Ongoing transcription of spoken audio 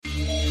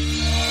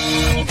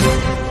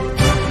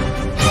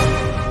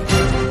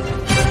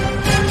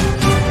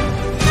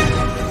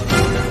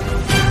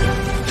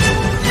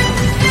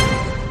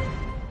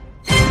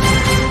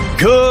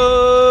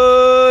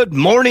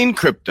morning,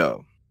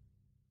 crypto.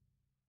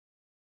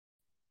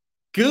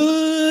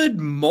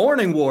 Good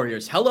morning,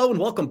 warriors. Hello, and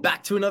welcome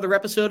back to another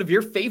episode of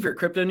your favorite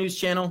crypto news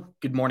channel,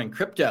 Good Morning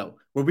Crypto,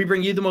 where we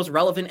bring you the most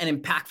relevant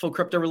and impactful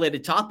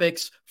crypto-related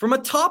topics from a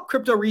top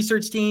crypto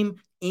research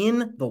team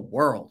in the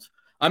world.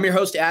 I'm your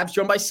host, Abs,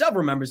 joined by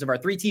several members of our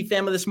 3T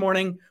family this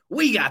morning.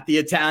 We got the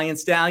Italian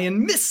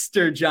stallion,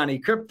 Mr. Johnny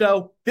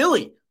Crypto,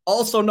 Billy,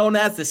 also known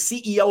as the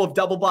CEO of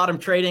Double Bottom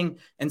Trading,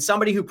 and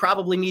somebody who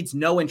probably needs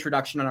no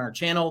introduction on our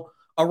channel,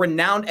 a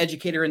renowned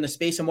educator in the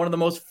space and one of the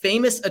most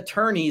famous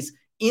attorneys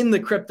in the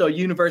crypto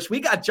universe. We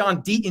got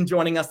John Deaton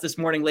joining us this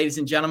morning, ladies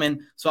and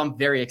gentlemen. So I'm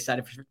very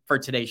excited for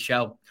today's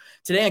show.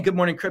 Today on Good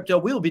Morning Crypto,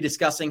 we will be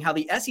discussing how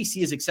the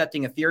SEC is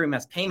accepting Ethereum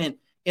as payment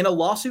in a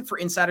lawsuit for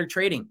insider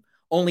trading,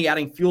 only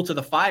adding fuel to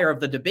the fire of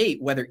the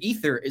debate whether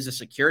Ether is a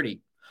security.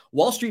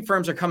 Wall Street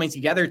firms are coming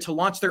together to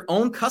launch their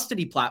own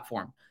custody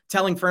platform,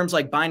 telling firms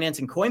like Binance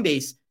and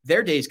Coinbase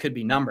their days could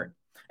be numbered.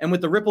 And with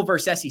the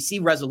Rippleverse SEC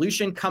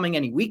resolution coming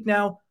any week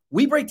now,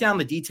 we break down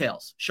the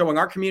details, showing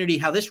our community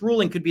how this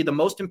ruling could be the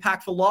most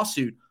impactful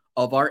lawsuit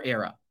of our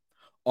era.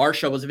 Our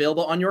show is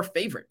available on your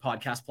favorite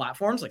podcast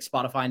platforms like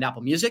Spotify and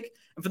Apple Music.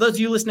 And for those of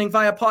you listening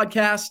via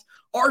podcast,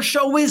 our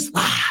show is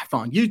live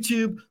on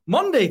YouTube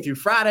Monday through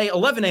Friday,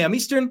 11 a.m.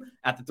 Eastern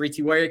at the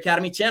 3T Warrior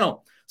Academy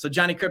channel. So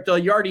Johnny Crypto,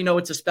 you already know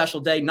it's a special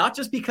day, not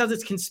just because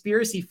it's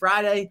Conspiracy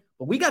Friday,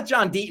 but we got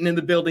John Deaton in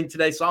the building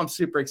today, so I'm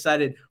super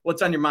excited.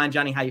 What's on your mind,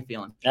 Johnny? How you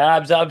feeling?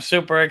 Abs, I'm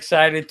super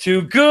excited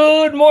too.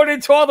 Good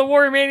morning to all the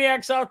Warrior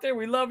Maniacs out there.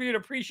 We love you and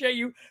appreciate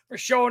you for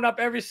showing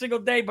up every single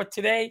day, but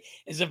today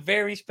is a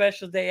very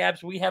special day,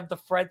 Abs. We have the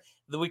friend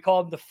that we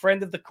call him the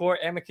friend of the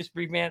court, amicus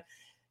brief man,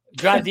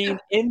 John Deaton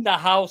in the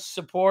house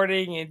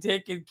supporting and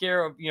taking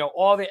care of,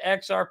 all the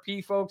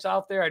XRP folks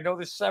out there. I know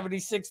there's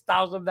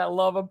 76,000 that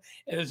love him,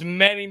 and there's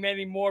many,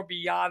 many more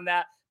beyond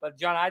that. But,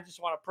 John, I just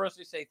want to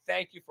personally say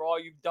thank you for all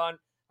you've done.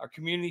 Our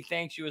community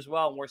thanks you as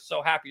well, and we're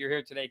so happy you're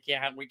here today.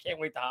 We can't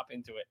wait to hop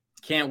into it.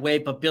 Can't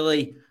wait. But,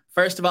 Billy,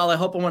 first of all, I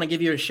want to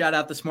give you a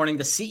shout-out this morning,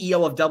 the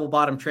CEO of Double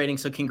Bottom Trading,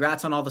 so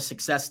congrats on all the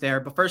success there.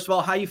 But first of all,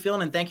 how you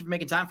feeling, and thank you for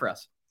making time for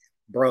us.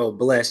 Bro,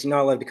 blessed. I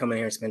love to come in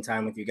here and spend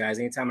time with you guys.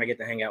 Anytime I get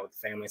to hang out with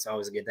the family, it's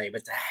always a good day.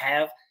 But to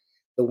have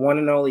the one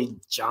and only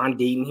John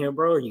Deaton here,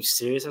 bro, are you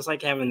serious? It's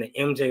like having the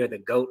MJ or the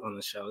GOAT on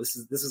the show. This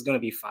is going to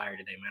be fire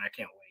today, man. I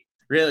can't wait.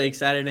 Really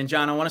excited. And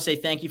John, I want to say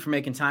thank you for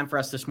making time for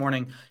us this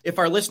morning. If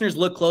our listeners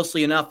look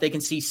closely enough, they can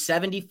see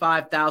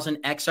 75,000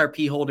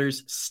 XRP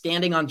holders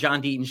standing on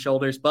John Deaton's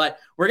shoulders. But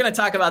we're going to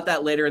talk about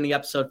that later in the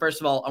episode.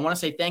 First of all, I want to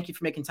say thank you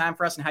for making time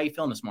for us, and how you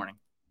feeling this morning?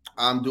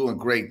 I'm doing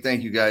great.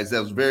 Thank you, guys.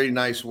 That was very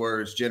nice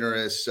words,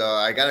 generous.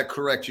 I got to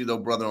correct you, though,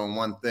 brother, on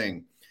one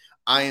thing.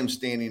 I am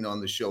standing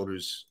on the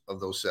shoulders of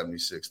those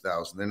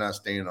 76,000. They're not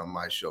standing on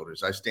my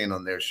shoulders. I stand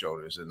on their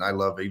shoulders, and I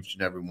love each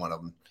and every one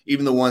of them,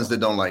 even the ones that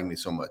don't like me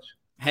so much.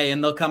 Hey,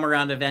 and they'll come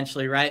around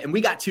eventually, right? And we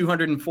got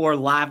 204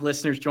 live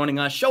listeners joining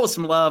us. Show us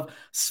some love.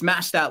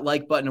 Smash that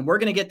like button. And we're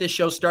going to get this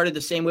show started the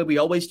same way we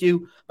always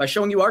do, by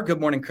showing you our Good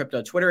Morning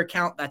Crypto Twitter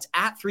account. That's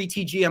at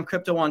 3TGM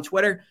Crypto on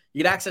Twitter.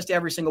 You get access to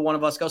every single one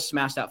of us. Go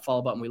smash that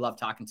follow button. We love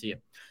talking to you.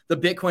 The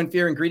Bitcoin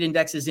Fear and Greed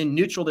Index is in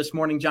neutral this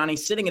morning, Johnny,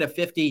 sitting at a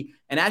 50.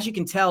 And as you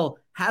can tell,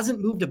 hasn't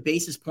moved a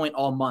basis point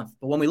all month.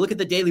 But when we look at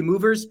the daily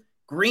movers,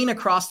 green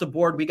across the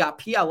board. We got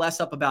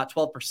PLS up about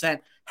 12%,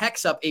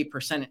 HEX up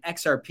 8%, and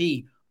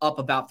XRP up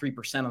about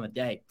 3% on the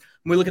day.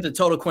 When we look at the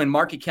total coin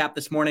market cap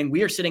this morning,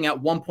 we are sitting at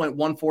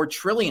 1.14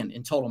 trillion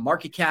in total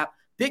market cap.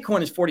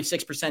 Bitcoin is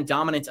 46%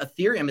 dominance.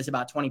 Ethereum is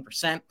about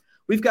 20%.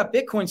 We've got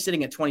Bitcoin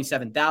sitting at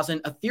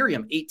 27,000,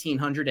 Ethereum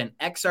 1,800, and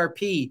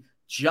XRP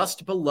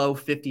just below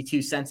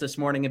 52 cents this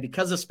morning. And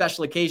because of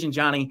special occasion,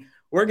 Johnny,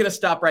 we're going to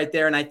stop right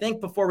there. And I think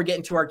before we get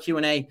into our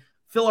Q&A,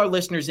 fill our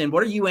listeners in.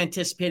 What are you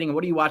anticipating, and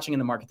what are you watching in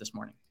the market this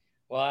morning?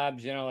 Well,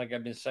 Abs, like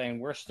I've been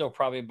saying, we're still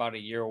probably about a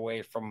year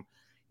away from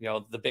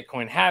the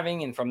Bitcoin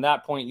halving, and from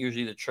that point,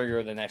 usually the trigger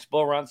of the next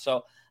bull run.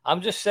 So I'm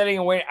just sitting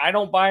and waiting. I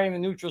don't buy in the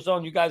neutral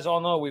zone. You guys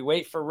all know we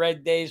wait for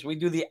red days. We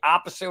do the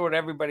opposite of what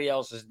everybody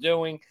else is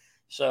doing.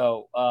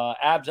 So,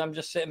 Abs, I'm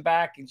just sitting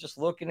back and just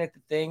looking at the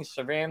things,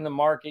 surveying the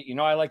market.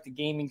 I like the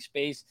gaming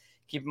space,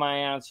 keep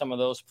my eye on some of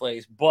those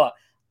plays. But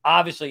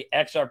obviously,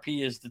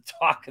 XRP is the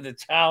talk of the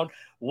town.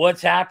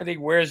 What's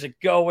happening? Where is it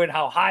going?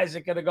 How high is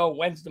it going to go?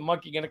 When's the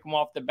monkey going to come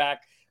off the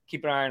back?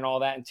 Keep an eye on all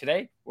that. And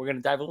today, we're going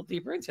to dive a little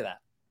deeper into that.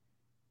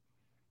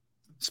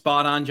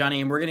 Spot on,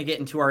 Johnny. And we're going to get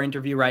into our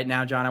interview right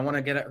now, John. I want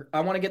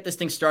to get this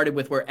thing started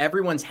with where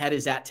everyone's head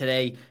is at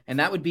today. And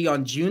that would be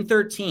on June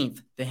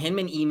 13th. The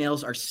Hinman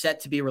emails are set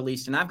to be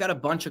released. And I've got a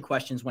bunch of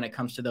questions when it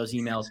comes to those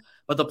emails.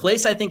 But the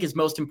place I think is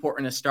most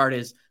important to start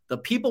is the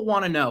people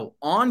want to know,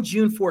 on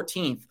June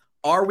 14th,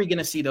 are we going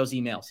to see those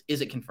emails?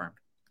 Is it confirmed?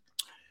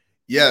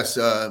 Yes,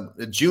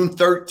 June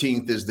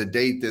 13th is the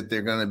date that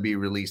they're going to be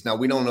released. Now,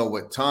 we don't know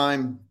what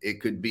time.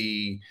 It could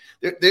be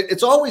 –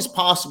 it's always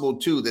possible,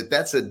 too, that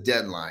that's a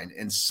deadline.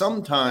 And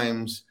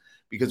sometimes,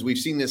 because we've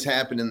seen this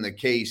happen in the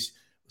case,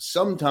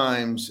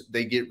 sometimes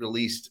they get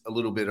released a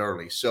little bit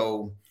early.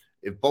 So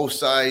if both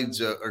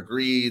sides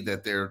agree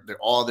that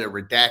all their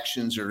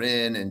redactions are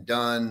in and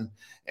done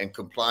and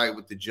comply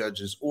with the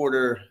judge's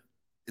order,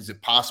 is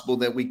it possible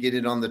that we get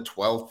it on the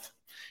 12th,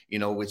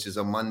 which is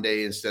a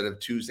Monday instead of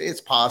Tuesday?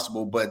 It's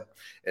possible, but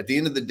at the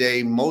end of the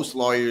day, most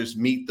lawyers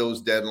meet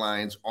those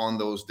deadlines on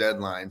those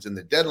deadlines. And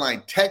the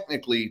deadline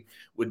technically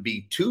would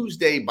be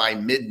Tuesday by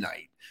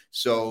midnight.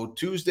 So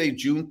Tuesday,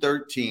 June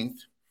 13th,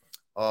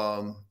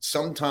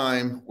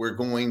 sometime we're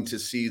going to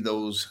see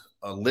those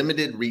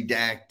limited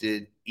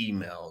redacted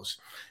emails,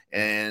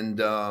 and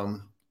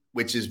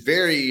which is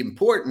very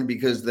important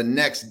because the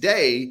next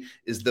day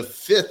is the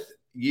 5th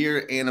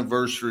year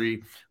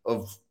anniversary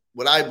of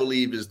what I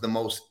believe is the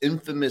most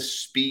infamous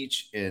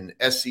speech in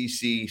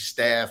SEC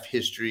staff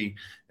history,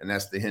 and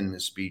that's the Hinman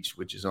speech,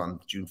 which is on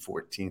June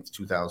 14th,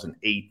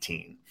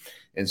 2018.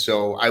 And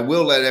so I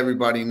will let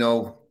everybody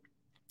know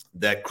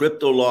that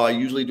Crypto Law, I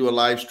usually do a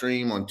live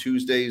stream on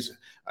Tuesdays.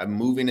 I'm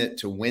moving it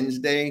to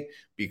Wednesday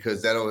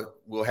because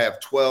we'll have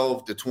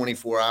 12 to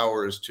 24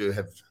 hours to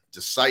have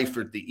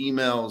deciphered the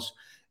emails.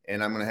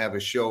 And I'm going to have a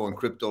show on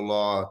Crypto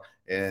Law.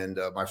 And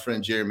my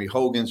friend Jeremy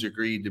Hogan's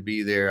agreed to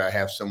be there. I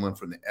have someone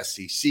from the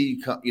SEC,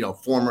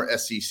 former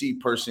SEC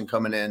person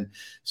coming in.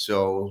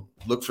 So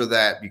look for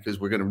that because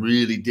we're going to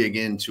really dig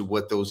into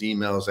what those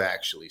emails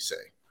actually say.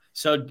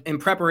 So in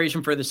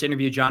preparation for this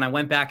interview, John, I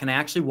went back and I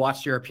actually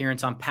watched your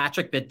appearance on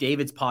Patrick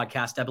Bet-David's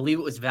podcast. I believe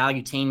it was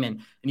Valuetainment,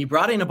 and you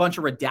brought in a bunch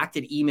of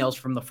redacted emails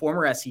from the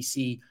former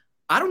SEC.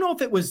 I don't know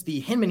if it was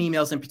the Hinman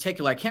emails in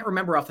particular. I can't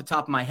remember off the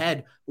top of my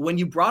head. But when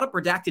you brought up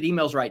redacted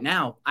emails right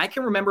now, I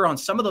can remember on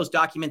some of those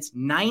documents,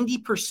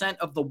 90%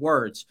 of the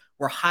words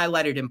were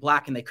highlighted in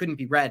black and they couldn't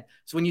be read.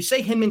 So when you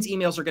say Hinman's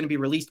emails are going to be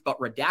released but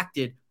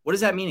redacted, what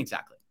does that mean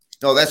exactly?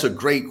 No, that's a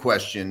great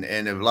question.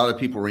 And if a lot of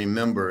people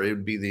remember, it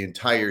would be the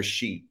entire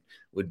sheet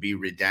would be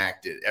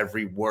redacted,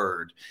 every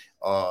word.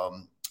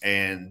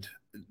 And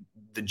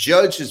the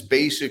judge has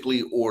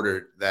basically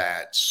ordered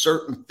that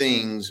certain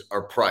things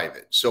are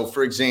private. So,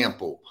 for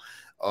example,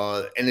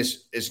 and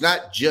it's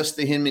not just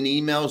the Hinman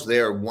emails. They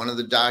are one of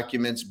the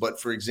documents. But,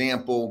 for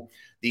example,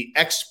 the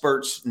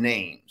experts'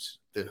 names,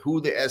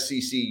 who the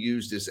SEC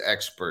used as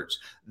experts,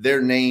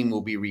 their name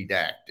will be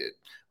redacted.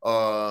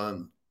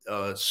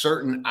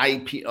 Certain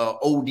IP,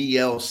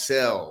 ODL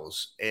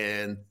cells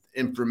and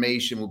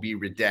information will be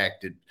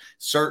redacted.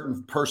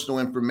 Certain personal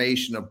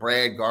information of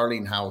Brad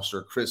Garlinghouse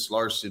or Chris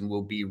Larson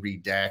will be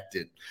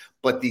redacted,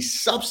 but the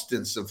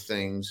substance of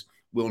things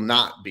will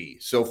not be.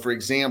 So, for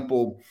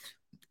example,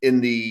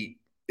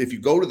 if you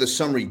go to the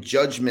summary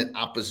judgment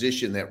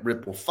opposition that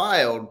Ripple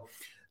filed,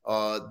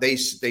 they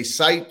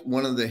cite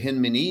one of the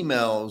Hinman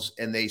emails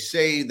and they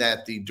say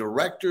that the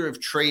director of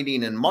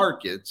trading and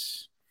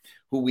markets,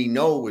 who we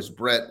know was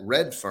Brett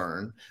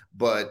Redfern,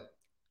 but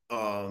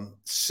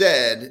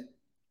said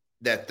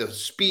that the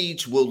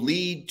speech will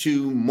lead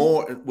to,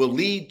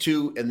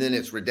 and then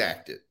it's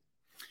redacted.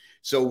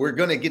 So we're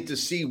going to get to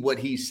see what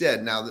he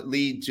said. Now that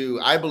lead to,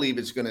 I believe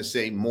it's going to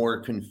say more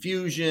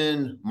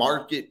confusion,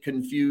 market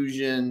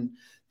confusion,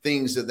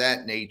 things of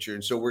that nature.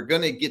 And so we're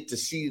going to get to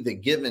see the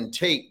give and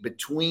take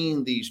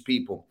between these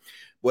people.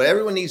 What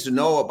everyone needs to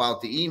know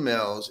about the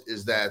emails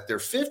is that there are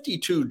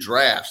 52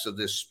 drafts of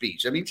this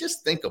speech. I mean,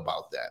 just think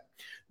about that.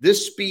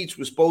 This speech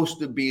was supposed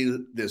to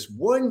be this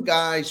one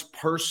guy's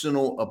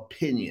personal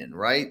opinion,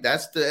 right?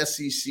 That's the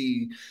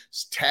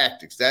SEC's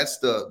tactics. That's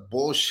the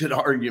bullshit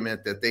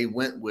argument that they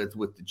went with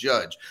the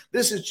judge.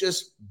 This is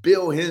just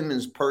Bill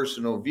Hinman's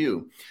personal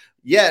view.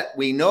 Yet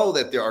we know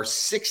that there are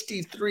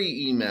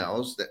 63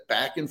 emails that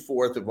back and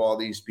forth of all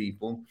these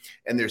people,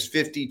 and there's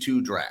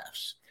 52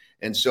 drafts.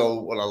 And so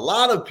what a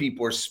lot of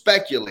people are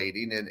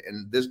speculating,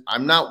 and this,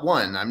 I'm not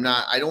one,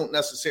 I don't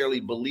necessarily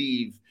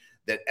believe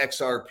that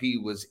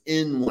XRP was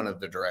in one of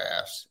the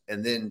drafts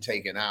and then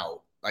taken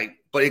out.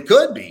 But it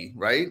could be,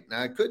 right?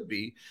 Now it could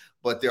be,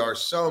 but there are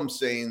some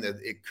saying that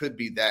it could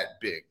be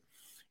that big.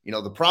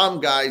 The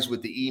problem, guys,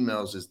 with the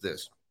emails is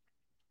this.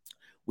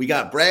 We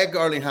got Brad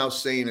Garlinghouse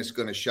saying it's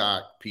going to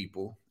shock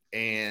people.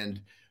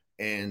 And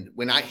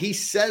when he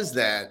says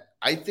that,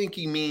 I think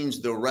he means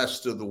the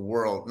rest of the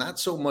world, not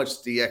so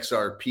much the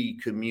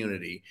XRP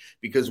community,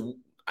 because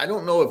I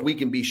don't know if we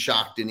can be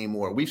shocked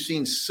anymore. We've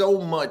seen so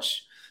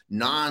much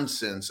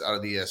nonsense out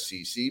of the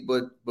SEC,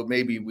 but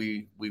maybe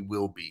we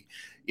will be.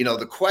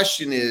 The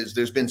question is,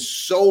 there's been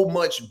so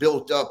much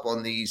built up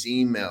on these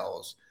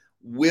emails.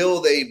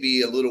 Will they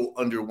be a little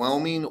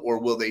underwhelming, or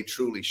will they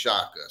truly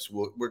shock us?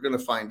 We're going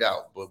to find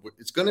out, but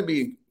it's going to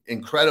be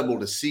incredible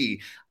to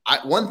see.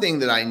 One thing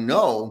that I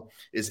know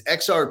is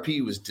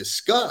XRP was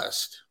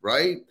discussed,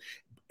 right?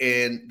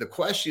 And the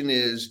question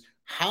is,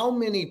 how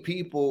many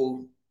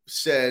people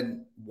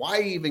said,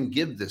 why even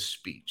give this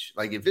speech?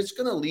 Like, if it's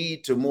going to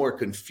lead to more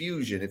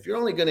confusion, if you're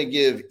only going to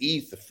give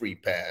ETH a free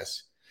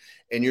pass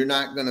and you're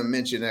not going to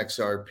mention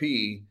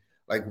XRP,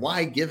 like,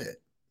 why give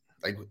it?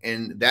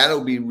 And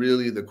that'll be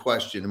really the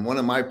question. And one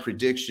of my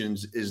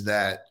predictions is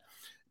that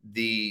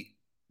the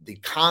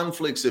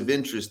conflicts of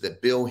interest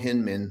that Bill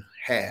Hinman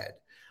had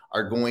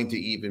are going to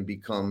even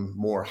become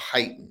more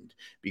heightened,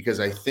 because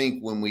I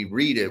think when we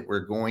read it,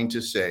 we're going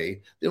to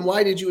say, then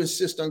why did you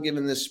insist on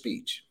giving this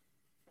speech?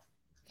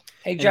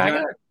 Hey,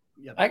 John,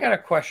 I got a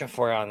question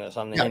for you on this,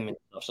 on the him and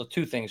stuff. So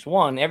two things.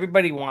 One,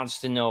 everybody wants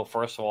to know,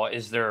 first of all,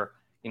 is there,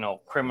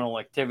 criminal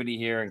activity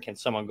here and can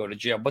someone go to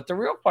jail? But the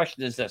real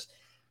question is this: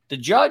 the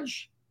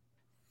judge,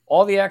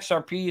 all the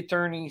XRP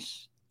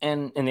attorneys,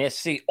 and the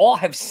SEC all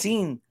have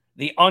seen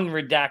the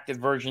unredacted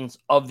versions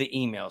of the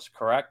emails,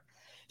 correct?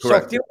 So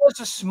if there was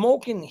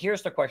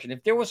here's the question: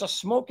 if there was a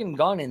smoking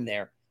gun in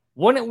there,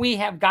 wouldn't we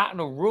have gotten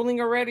a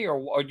ruling already?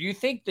 Or do you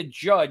think the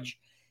judge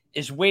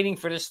is waiting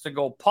for this to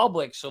go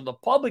public so the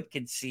public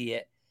can see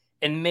it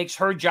and makes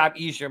her job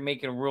easier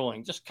making a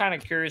ruling? Just kind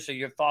of curious of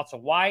your thoughts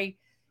of why,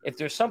 if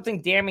there's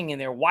something damning in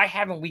there, why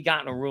haven't we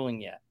gotten a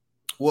ruling yet?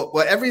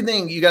 Well,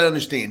 everything you got to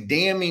understand,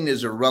 damning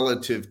is a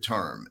relative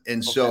term.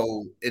 And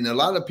so, and a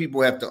lot of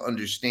people have to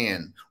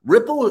understand,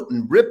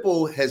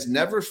 Ripple has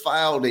never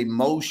filed a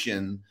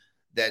motion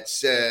that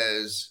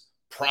says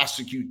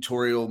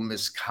prosecutorial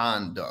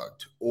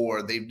misconduct,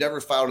 or they've never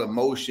filed a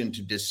motion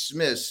to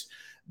dismiss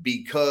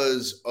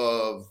because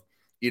of,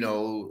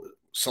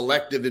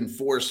 selective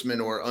enforcement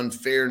or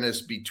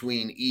unfairness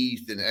between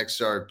ETH and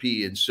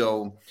XRP. And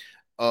so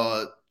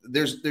I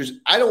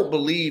don't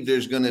believe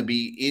there's going to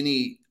be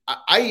any.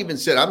 I even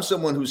said, I'm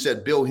someone who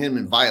said Bill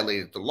Hinman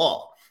violated the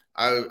law.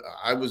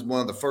 I was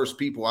one of the first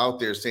people out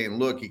there saying,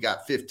 look, he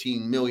got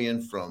 15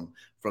 million from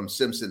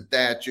Simpson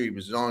Thatcher. He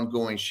was an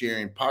ongoing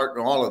sharing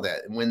partner, all of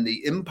that. And when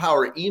the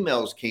Empower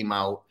emails came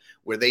out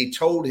where they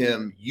told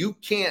him, you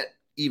can't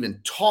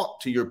even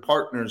talk to your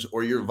partners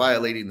or you're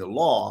violating the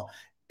law.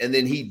 And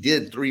then he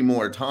did 3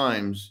 more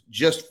times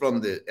just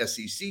from the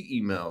SEC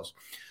emails.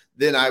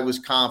 Then I was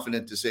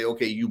confident to say,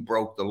 okay, you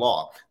broke the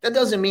law. That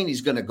doesn't mean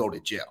he's going to go to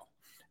jail.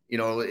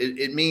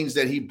 It means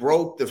that he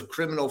broke the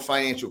criminal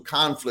financial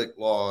conflict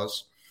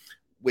laws,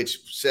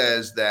 which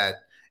says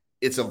that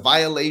it's a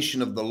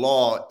violation of the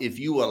law if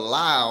you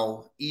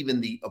allow even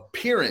the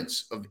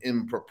appearance of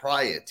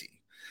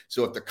impropriety.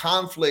 So if the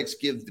conflicts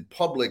give the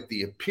public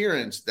the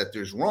appearance that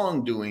there's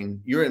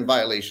wrongdoing, you're in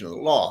violation of the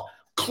law.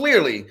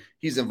 Clearly,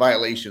 he's in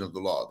violation of the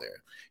law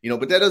there,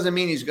 but that doesn't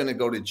mean he's going to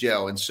go to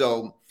jail. And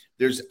so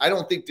I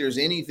don't think there's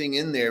anything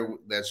in there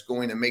that's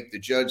going to make the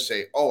judge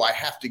say, oh, I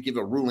have to give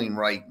a ruling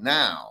right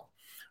now.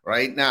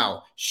 Right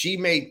now,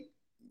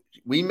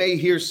 we may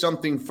hear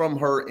something from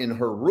her in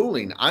her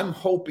ruling. I'm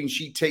hoping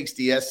she takes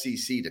the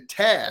SEC to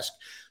task,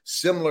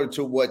 similar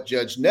to what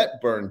Judge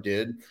Netburn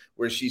did,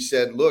 where she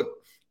said, look,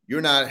 you're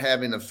not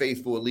having a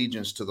faithful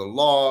allegiance to the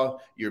law.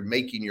 You're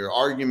making your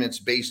arguments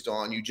based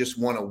on, you just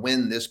want to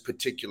win this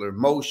particular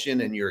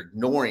motion and you're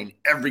ignoring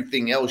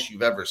everything else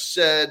you've ever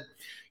said.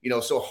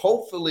 So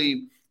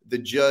hopefully the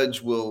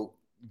judge will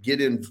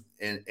get in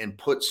and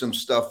put some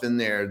stuff in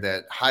there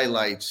that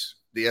highlights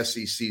the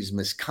SEC's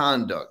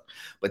misconduct.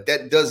 But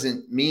that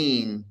doesn't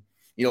mean,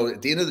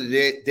 at the end of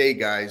the day,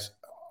 guys,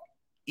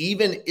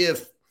 even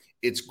if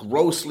it's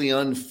grossly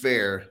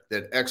unfair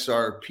that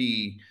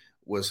XRP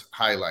was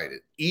highlighted,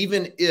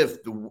 even if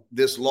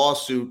this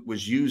lawsuit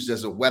was used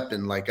as a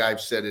weapon, like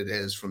I've said it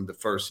is from the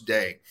first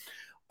day,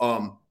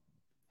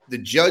 the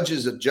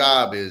judge's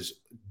job is,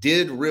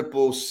 did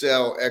Ripple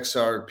sell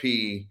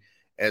XRP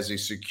as a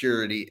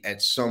security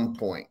at some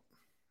point?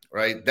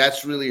 Right?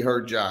 That's really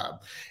her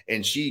job.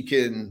 And she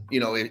can,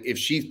 if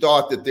she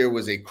thought that there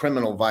was a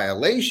criminal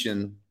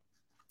violation,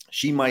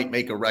 she might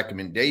make a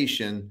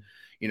recommendation,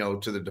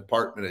 to the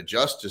Department of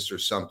Justice or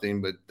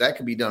something, but that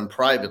could be done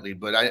privately.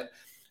 But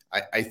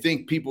I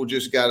think people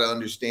just got to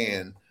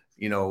understand,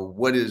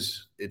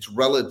 it's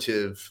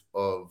relative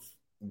of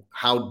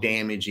how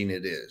damaging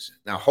it is.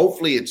 Now,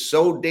 hopefully it's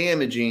so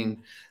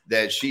damaging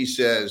that she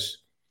says,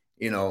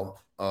 even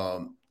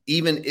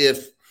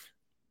if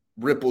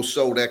Ripple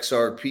sold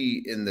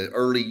XRP in the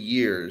early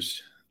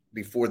years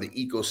before the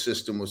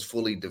ecosystem was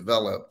fully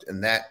developed,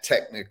 and that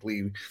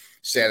technically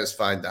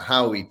satisfied the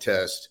Howey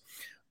test,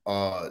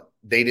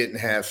 they didn't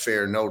have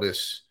fair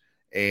notice,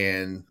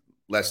 and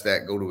lets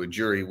that go to a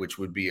jury, which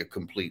would be a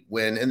complete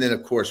win. And then,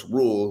 of course,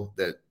 rule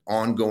that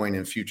ongoing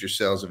and future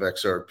sales of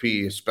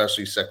XRP,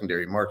 especially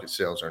secondary market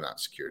sales, are not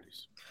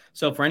securities.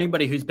 So for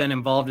anybody who's been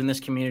involved in this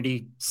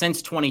community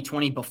since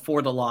 2020,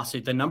 before the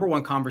lawsuit, the number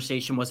one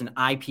conversation was an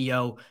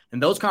IPO,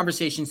 and those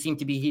conversations seem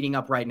to be heating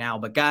up right now.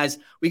 But guys,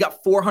 we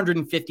got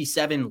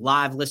 457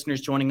 live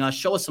listeners joining us.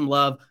 Show us some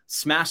love,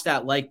 smash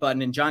that like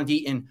button. And John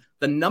Deaton,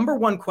 the number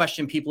one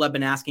question people have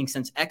been asking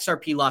since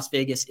XRP Las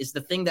Vegas is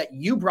the thing that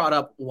you brought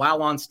up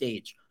while on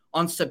stage.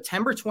 On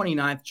September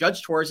 29th,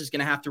 Judge Torres is going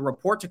to have to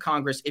report to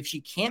Congress if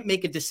she can't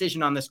make a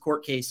decision on this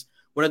court case.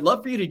 What I'd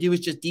love for you to do is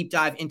just deep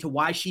dive into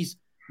why she's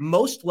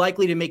most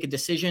likely to make a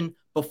decision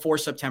before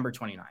September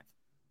 29th.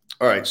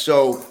 All right.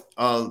 So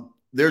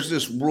there's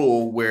this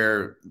rule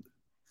where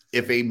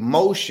if a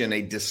motion,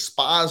 a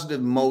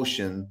dispositive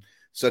motion,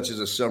 such as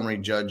a summary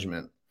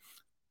judgment,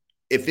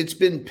 if it's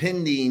been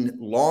pending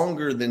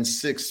longer than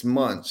 6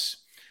 months,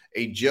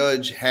 a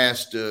judge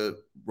has to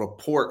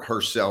report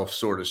herself,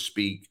 so to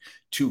speak,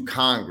 to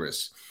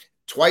Congress.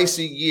 Twice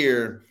a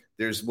year,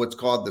 there's what's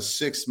called the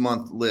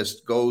 6-month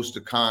list, goes to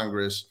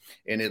Congress,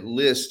 and it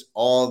lists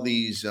all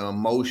these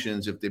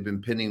motions if they've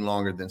been pending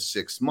longer than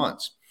 6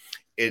 months.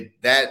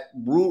 That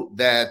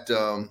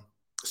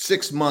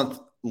 6-month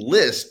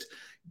list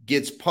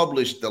gets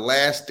published the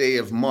last day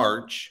of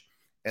March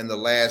and the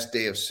last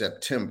day of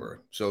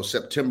September. So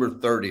September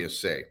 30th,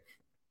 say.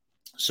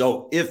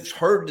 So if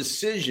her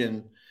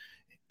decision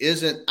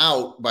isn't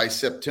out by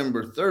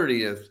September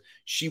 30th,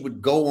 she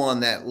would go on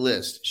that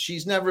list.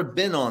 She's never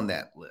been on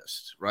that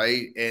list,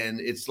 right? And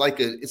it's like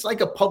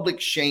a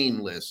public shame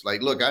list.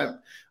 Like, look,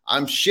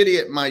 I'm shitty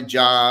at my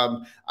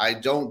job. I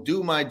don't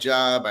do my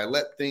job. I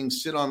let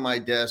things sit on my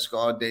desk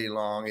all day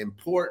long.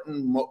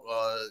 Important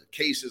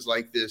cases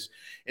like this.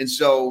 And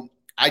so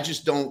I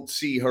just don't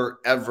see her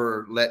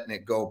ever letting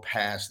it go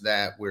past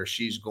that, where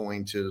she's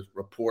going to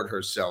report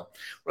herself.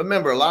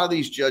 Remember, a lot of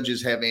these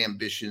judges have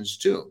ambitions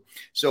too.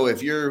 So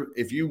if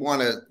you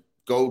want to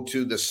go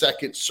to the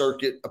Second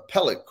Circuit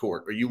Appellate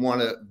Court, or you want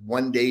to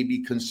one day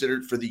be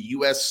considered for the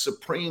U.S.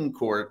 Supreme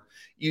Court,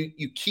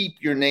 you keep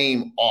your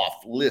name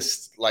off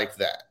lists like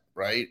that,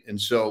 right? And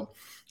so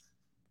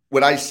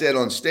what I said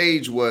on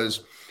stage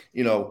was,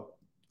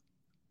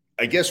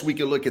 I guess we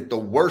could look at the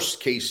worst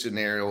case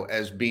scenario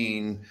as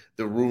being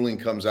the ruling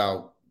comes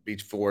out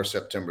before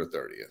September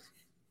 30th.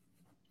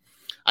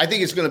 I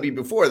think it's going to be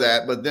before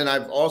that, but then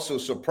I'm also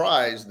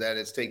surprised that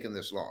it's taken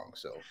this long.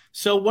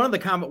 So one of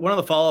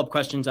the follow-up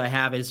questions I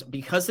have is,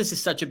 because this is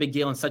such a big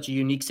deal and such a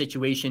unique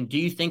situation, do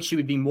you think she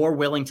would be more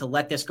willing to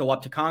let this go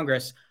up to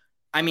Congress?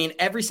 I mean,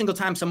 every single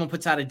time someone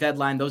puts out a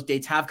deadline, those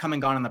dates have come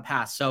and gone in the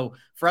past. So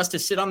for us to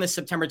sit on this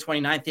September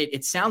 29th date,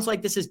 it sounds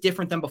like this is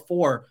different than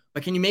before,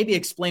 but can you maybe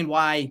explain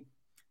why,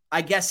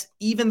 I guess,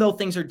 even though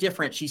things are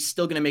different, she's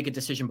still going to make a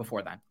decision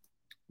before then?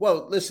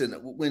 Well, listen,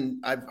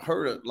 when I've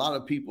heard a lot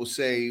of people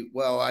say,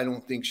 well, I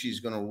don't think she's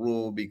going to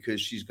rule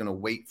because she's going to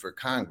wait for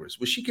Congress.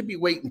 Well, she could be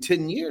waiting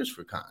 10 years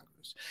for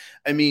Congress.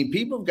 I mean,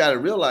 people have got to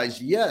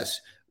realize,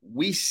 yes,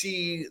 we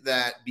see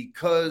that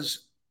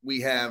because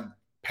we have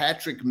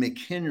Patrick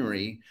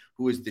McHenry,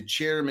 who is the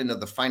chairman of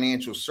the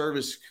Financial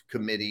Service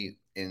Committee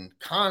in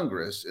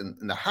Congress,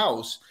 in the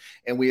House,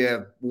 and we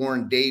have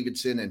Warren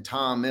Davidson and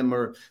Tom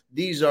Emmer.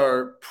 These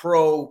are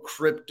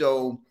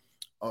pro-crypto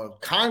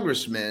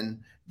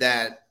congressmen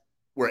that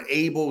were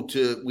able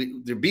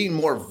to, they're being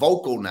more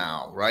vocal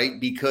now, right?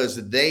 Because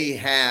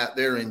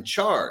they're in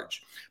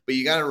charge. But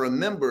you got to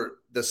remember,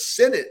 the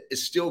Senate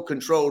is still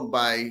controlled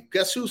by,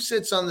 guess who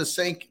sits on the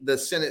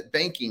Senate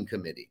Banking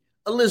Committee?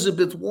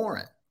 Elizabeth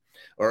Warren.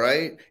 All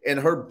right. And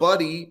her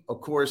buddy,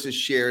 of course, is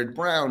Sherrod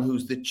Brown,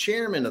 who's the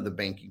chairman of the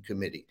Banking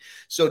Committee.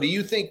 So do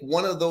you think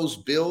one of those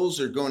bills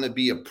are going to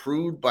be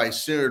approved by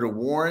Senator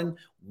Warren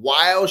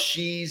while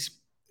she's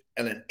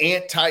in an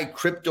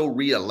anti-crypto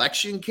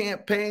re-election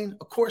campaign?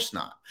 Of course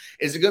not.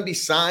 Is it going to be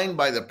signed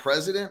by the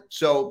president?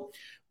 So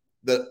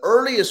the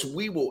earliest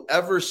we will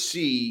ever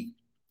see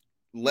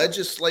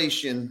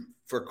legislation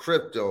for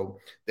crypto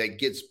that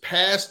gets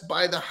passed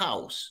by the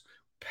House,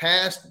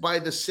 passed by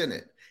the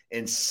Senate,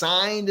 and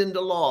signed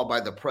into law by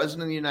the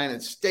president of the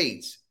United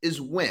States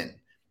is when?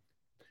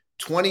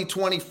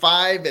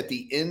 2025, at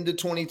the end of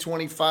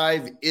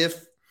 2025,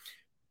 if,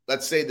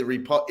 let's say,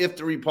 if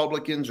the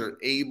Republicans are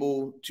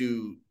able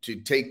to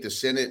take the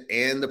Senate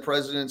and the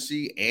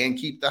presidency and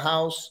keep the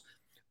House,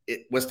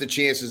 what's the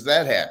chances of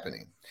that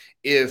happening?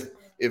 If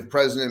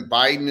President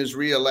Biden is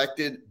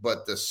reelected,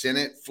 but the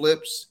Senate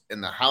flips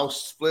and the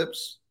House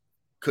flips,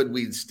 could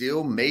we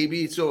still?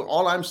 Maybe. So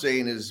all I'm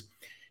saying is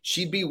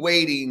she'd be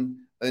waiting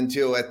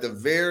until at the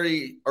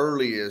very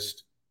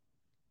earliest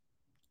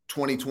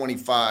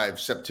 2025,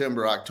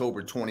 September,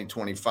 October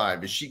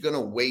 2025. Is she going to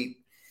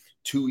wait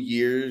 2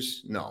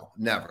 years? No,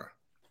 never.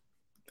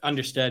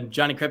 Understood.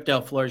 Johnny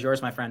Crypto, floor is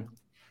yours, my friend.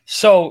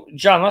 So,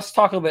 John, let's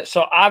talk a little bit.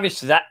 So,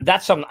 obviously,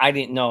 that's something I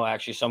didn't know,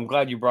 actually. So, I'm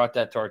glad you brought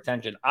that to our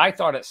attention. I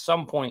thought at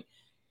some point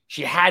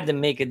she had to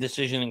make a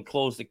decision and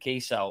close the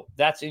case out.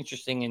 That's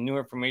interesting and new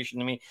information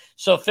to me.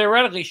 So,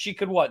 theoretically, she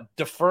could,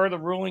 defer the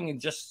ruling and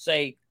just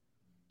say,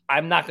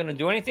 I'm not going to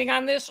do anything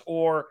on this?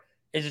 Or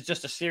is it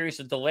just a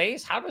series of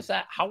delays? How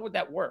would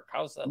that work?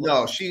 How's that?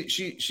 No,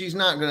 she's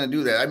not going to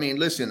do that. I mean,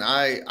 listen,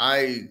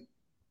 I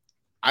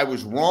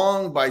was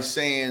wrong by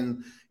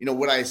saying,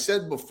 what I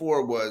said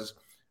before was,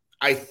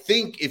 I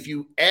think if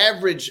you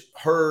average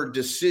her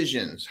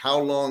decisions, how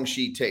long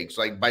she takes,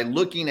 like by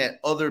looking at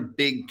other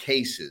big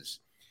cases,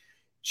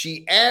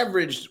 she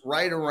averaged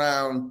right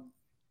around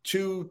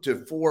 2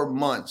 to 4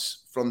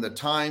 months from the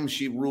time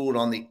she ruled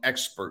on the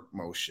expert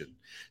motion.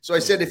 So I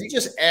said, if you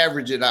just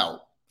average it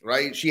out,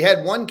 right? She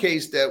had one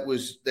case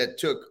that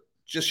took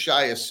just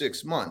shy of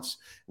 6 months,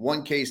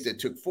 one case that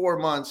took 4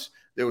 months.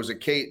 There was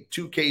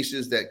two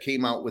cases that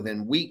came out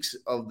within weeks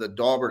of the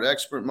Daubert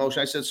expert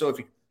motion. I said, so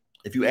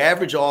if you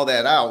average all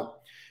that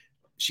out,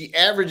 she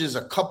averages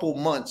a couple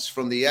months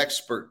from the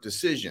expert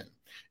decision.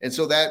 And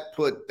so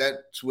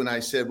that's when I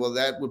said, well,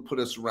 that would put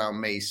us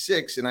around May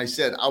 6th. And I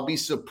said, I'll be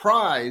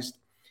surprised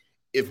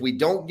if we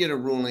don't get a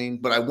ruling,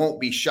 but I won't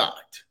be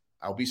shocked.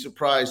 I'll be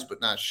surprised,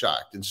 but not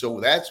shocked. And so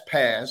that's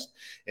passed.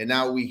 And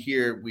now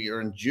we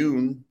are in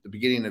June, the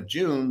beginning of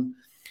June.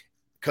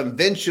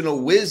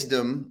 Conventional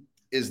wisdom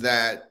is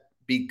that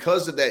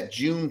because of that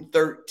June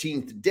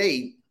 13th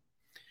date,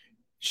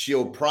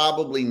 she'll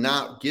probably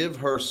not give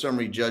her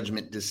summary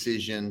judgment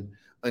decision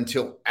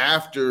until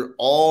after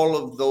all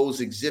of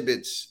those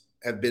exhibits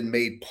have been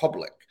made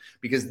public,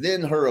 because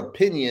then her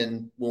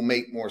opinion will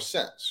make more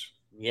sense.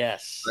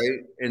 Yes. Right.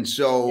 And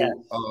so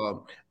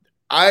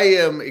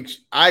yes.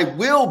 I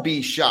will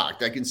be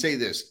shocked. I can say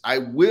this. I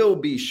will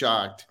be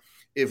shocked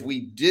if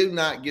we did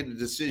not get a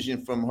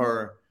decision from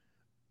her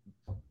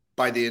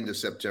by the end of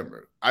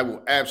September. I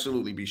will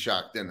absolutely be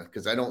shocked then,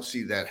 because I don't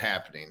see that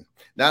happening.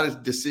 Not a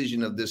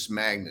decision of this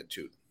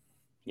magnitude.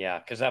 Yeah,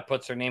 because that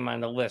puts her name on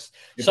the list.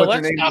 So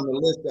let's name on the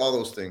list, all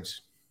those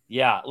things.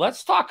 Yeah,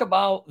 let's talk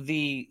about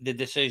the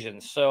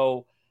decision.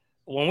 So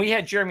when we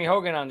had Jeremy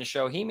Hogan on the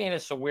show, he made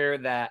us aware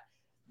that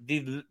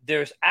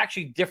there's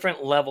actually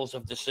different levels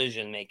of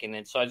decision making.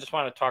 And so I just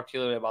want to talk to you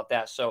a little bit about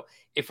that. So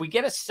if we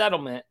get a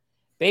settlement,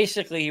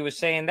 basically he was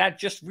saying that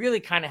just really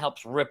kind of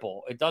helps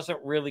Ripple. It doesn't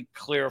really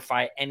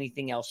clarify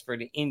anything else for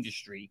the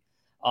industry,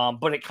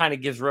 but it kind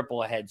of gives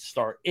Ripple a head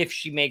start if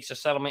she makes a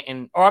settlement.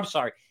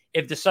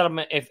 If the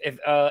settlement,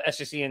 if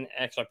SEC and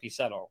XRP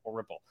settle, or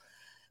Ripple.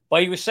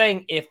 But he was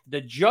saying if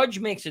the judge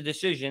makes a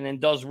decision and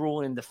does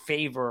rule in the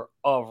favor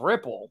of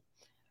Ripple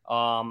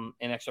and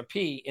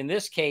XRP, in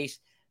this case,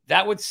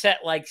 that would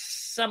set like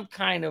some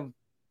kind of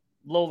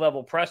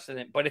low-level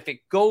precedent. But if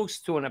it goes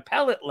to an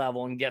appellate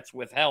level and gets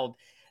withheld,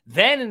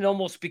 then it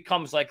almost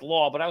becomes like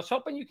law. But I was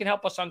hoping you can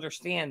help us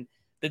understand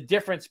the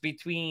difference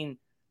between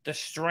the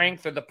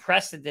strength or the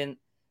precedent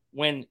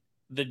when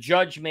the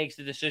judge makes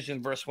the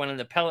decision versus when an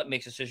appellate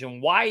makes a decision.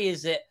 Why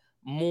is it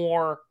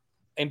more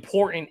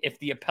important if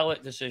the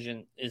appellate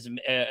decision is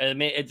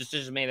a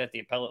decision made at the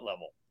appellate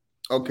level?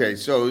 Okay,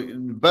 so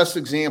the best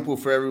example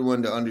for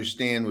everyone to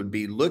understand would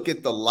be, look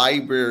at the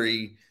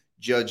library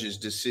judge's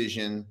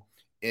decision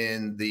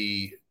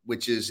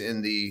which is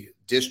in the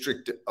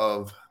District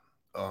of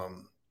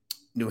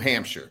New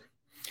Hampshire.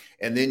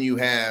 And then you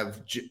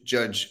have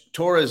Judge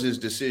Torres's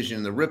decision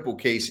in the Ripple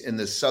case in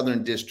the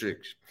Southern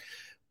District.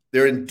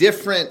 They're in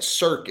different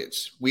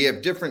circuits. We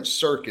have different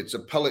circuits,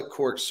 appellate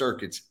court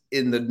circuits.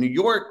 In the New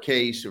York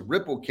case, a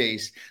Ripple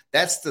case,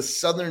 that's the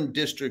Southern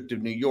District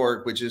of New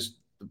York, which is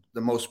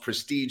the most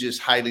prestigious,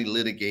 highly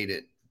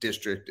litigated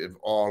district of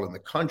all in the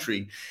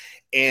country.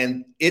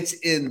 And it's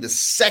in the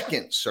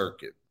Second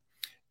Circuit.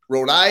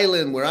 Rhode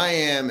Island, where I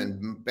am,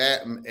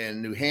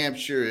 and New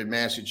Hampshire and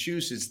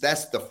Massachusetts,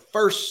 that's the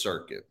First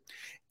Circuit.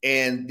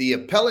 And the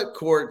appellate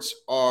courts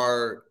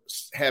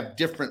have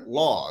different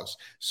laws.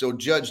 So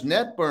Judge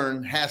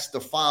Netburn has to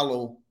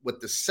follow what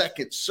the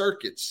Second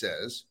Circuit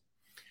says.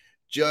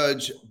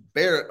 Judge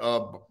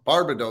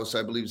Barbados,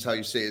 I believe is how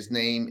you say his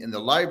name, in the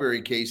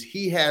library case,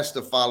 he has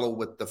to follow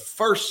what the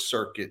First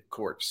Circuit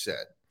court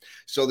said.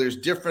 So there's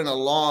different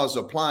laws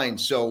applying.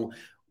 So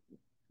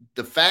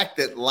the fact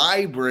that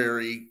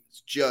library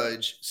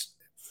judge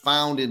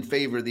found in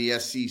favor of the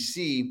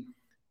SEC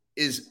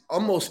is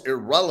almost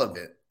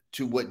irrelevant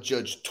to what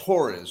Judge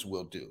Torres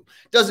will do.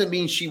 Doesn't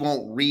mean she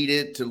won't read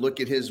it to look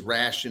at his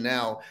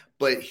rationale,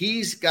 but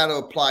he's got to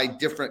apply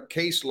different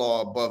case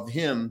law above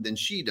him than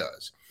she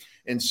does.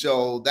 And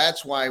so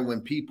that's why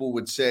when people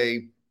would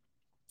say,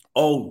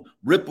 oh,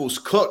 Ripple's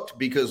cooked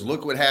because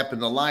look what happened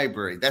to the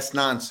library, that's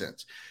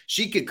nonsense.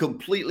 She could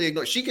completely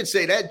ignore. She could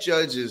say that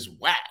judge is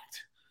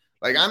whacked.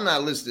 Like, I'm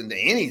not listening to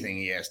anything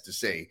he has to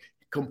say.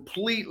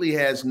 Completely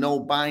has no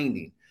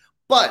binding.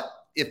 But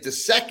if the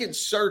Second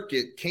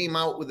Circuit came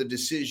out with a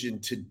decision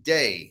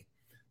today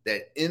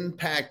that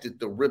impacted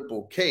the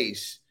Ripple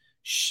case,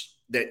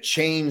 that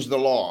changed the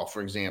law,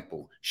 for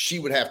example, she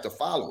would have to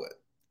follow it.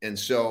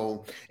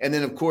 And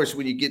then, of course,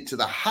 when you get to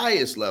the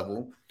highest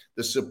level,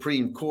 the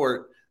Supreme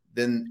Court,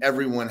 then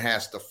everyone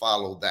has to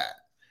follow that.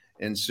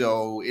 And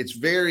so it's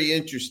very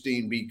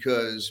interesting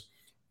because,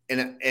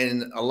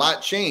 and a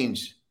lot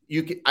changed.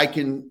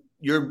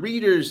 Your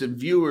readers and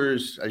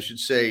viewers, I should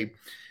say,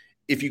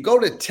 if you go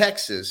to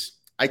Texas,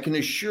 I can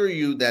assure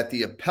you that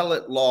the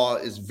appellate law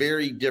is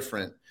very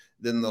different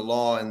than the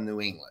law in New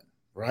England,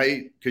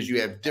 right? Because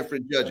you have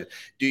different judges.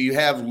 Do you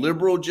have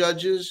liberal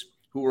judges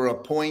who are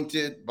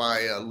appointed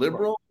by a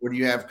liberal, or do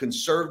you have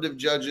conservative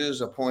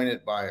judges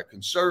appointed by a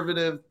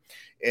conservative?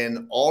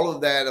 And all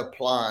of that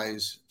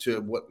applies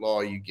to what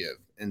law you give.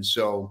 And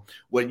so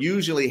what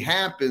usually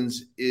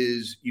happens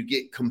is you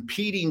get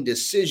competing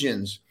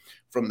decisions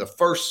from the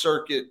First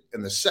Circuit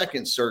and the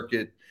Second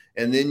Circuit,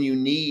 and then you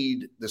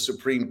need the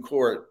Supreme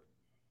Court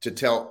to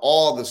tell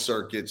all the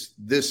circuits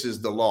this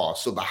is the law.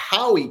 So the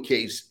Howey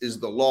case is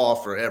the law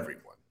for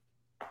everyone.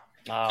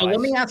 So let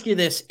me ask you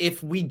this.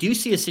 If we do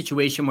see a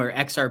situation where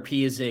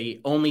XRP is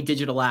a only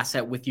digital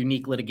asset with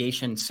unique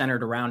litigation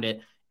centered around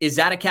it, is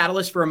that a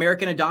catalyst for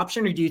American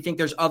adoption, or do you think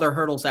there's other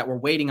hurdles that we're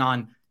waiting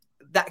on?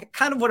 That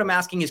kind of what I'm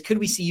asking is, could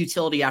we see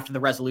utility after the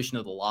resolution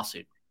of the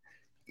lawsuit?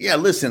 Yeah,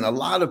 listen, a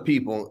lot of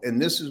people,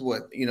 and this is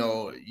what,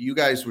 you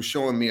guys were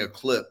showing me a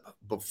clip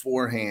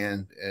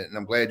beforehand, and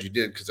I'm glad you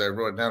did because I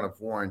wrote it down of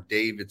Warren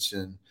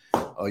Davidson.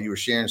 You were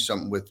sharing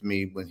something with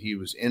me when he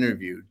was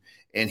interviewed,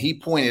 and he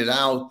pointed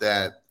out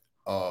that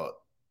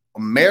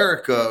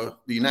America,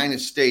 the United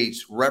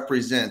States,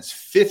 represents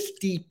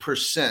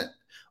 50%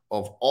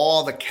 of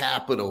all the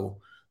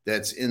capital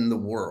that's in the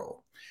world.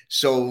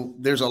 So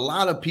there's a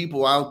lot of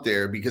people out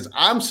there, because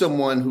I'm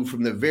someone who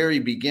from the very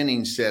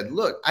beginning said,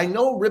 look, I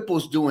know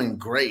Ripple's doing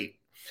great.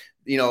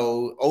 You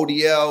know,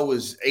 ODL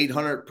was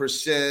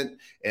 800%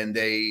 and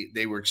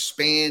they were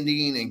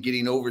expanding and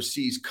getting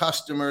overseas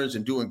customers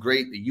and doing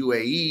great, the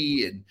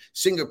UAE and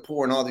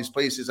Singapore and all these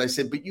places. I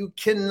said, but you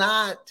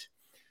cannot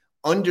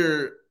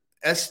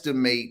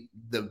underestimate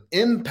the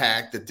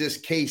impact that this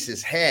case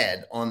has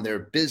had on their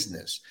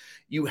business.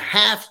 You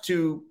have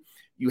to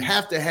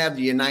have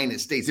the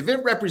United States. If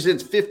it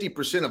represents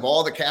 50% of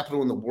all the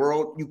capital in the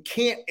world, you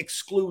can't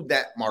exclude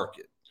that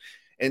market.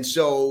 And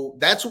so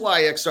that's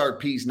why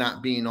XRP is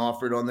not being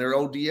offered on their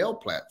ODL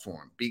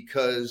platform,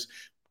 because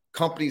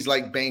companies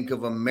like Bank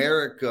of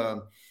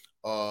America,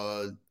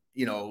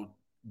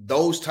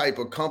 those type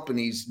of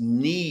companies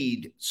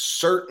need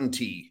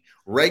certainty,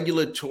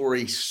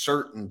 regulatory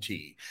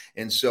certainty.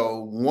 And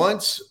so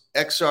once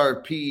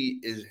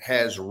XRP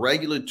has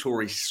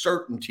regulatory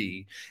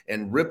certainty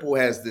and Ripple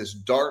has this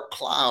dark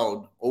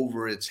cloud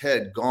over its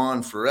head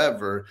gone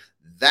forever,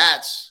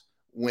 that's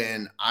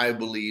when I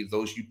believe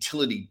those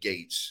utility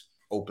gates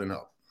open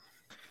up.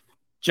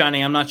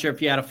 Johnny, I'm not sure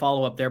if you had a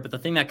follow-up there, but the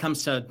thing that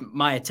comes to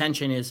my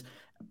attention is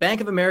Bank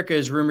of America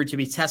is rumored to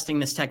be testing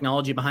this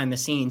technology behind the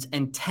scenes.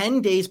 And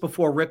 10 days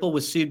before Ripple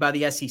was sued by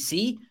the SEC,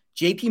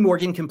 JP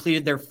Morgan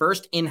completed their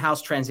first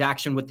in-house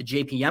transaction with the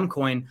JPM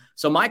coin.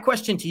 So my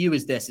question to you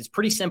is this. It's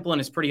pretty simple and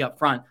it's pretty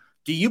upfront.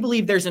 Do you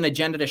believe there's an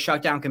agenda to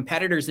shut down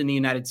competitors in the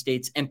United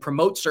States and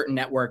promote certain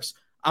networks?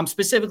 I'm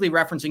specifically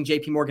referencing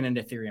JP Morgan and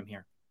Ethereum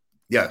here.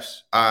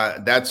 Yes,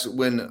 that's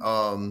when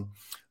a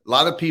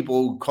lot of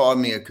people called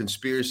me a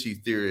conspiracy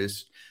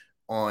theorist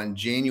on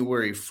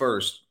January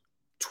 1st,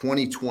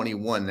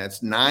 2021.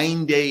 That's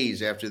 9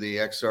 days after the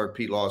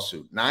XRP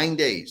lawsuit. 9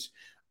 days.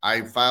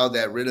 I filed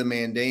that writ of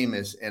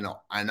mandamus, and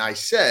I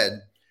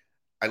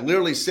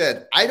literally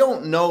said, I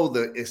don't know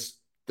the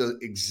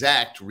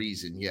exact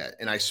reason yet.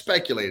 And I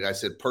speculated. I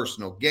said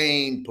personal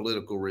gain,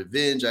 political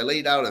revenge. I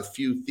laid out a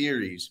few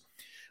theories.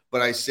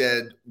 But I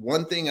said,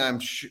 one thing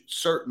I'm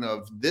certain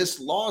of,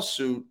 this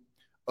lawsuit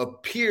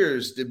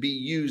appears to be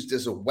used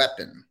as a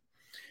weapon.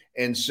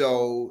 And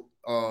so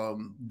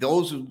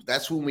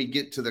that's when we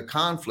get to the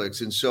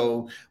conflicts. And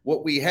so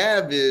what we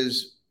have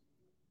is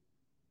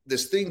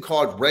this thing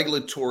called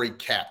regulatory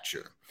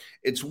capture.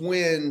 It's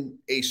when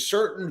a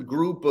certain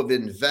group of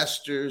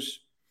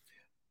investors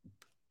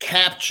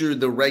capture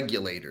the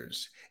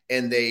regulators,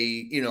 and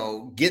they,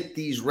 get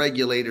these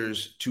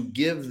regulators to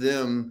give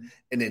them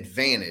an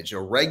advantage, a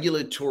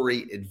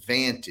regulatory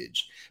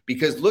advantage.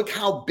 Because look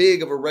how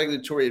big of a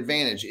regulatory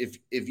advantage.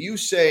 If you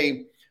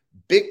say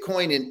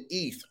Bitcoin and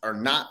ETH are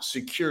not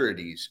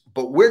securities,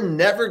 but we're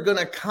never going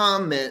to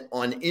comment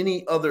on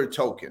any other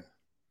token,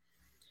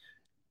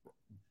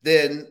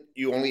 then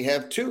you only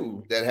have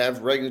two that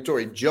have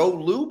regulatory. Joe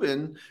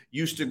Lubin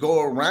used to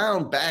go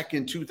around back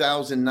in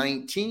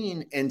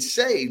 2019 and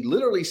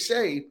literally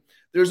say,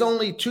 there's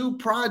only two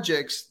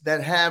projects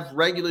that have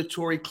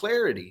regulatory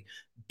clarity,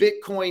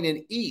 Bitcoin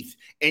and ETH,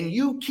 and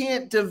you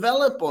can't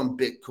develop on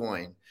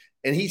Bitcoin.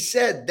 And he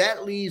said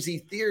that leaves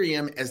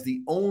Ethereum as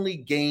the only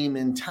game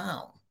in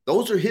town.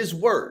 Those are his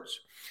words.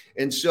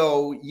 And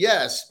so,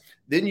 yes,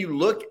 then you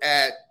look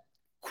at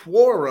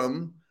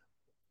Quorum,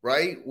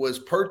 right, was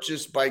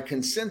purchased by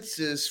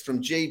consensus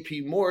from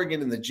JP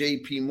Morgan and the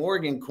JP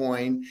Morgan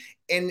coin.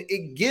 And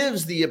it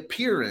gives the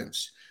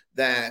appearance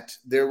that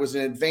there was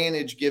an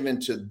advantage given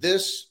to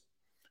this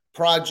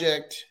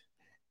project.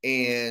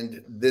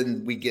 And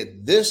then we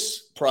get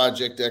this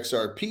project,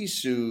 XRP,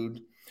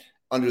 sued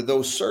under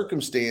those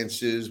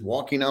circumstances,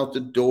 walking out the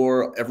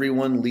door,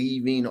 everyone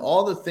leaving,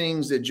 all the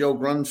things that Joe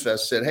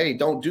Grunfest said, hey,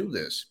 don't do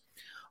this.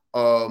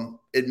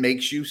 It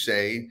makes you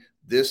say,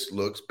 this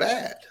looks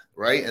bad,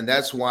 right? And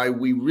that's why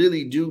we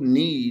really do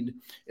need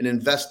an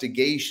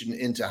investigation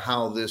into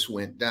how this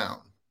went down.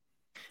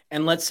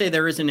 And let's say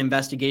there is an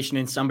investigation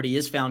and somebody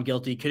is found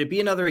guilty. Could it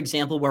be another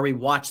example where we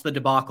watch the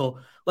debacle?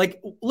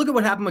 Like, look at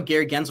what happened with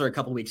Gary Gensler a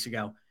couple of weeks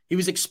ago. He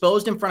was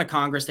exposed in front of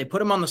Congress. They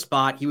put him on the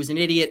spot. He was an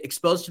idiot,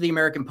 exposed to the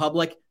American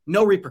public,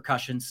 no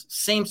repercussions.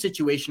 Same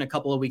situation a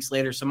couple of weeks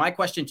later. So my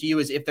question to you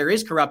is, if there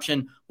is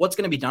corruption, what's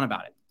going to be done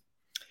about it?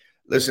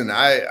 Listen,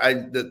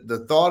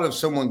 the thought of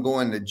someone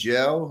going to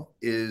jail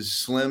is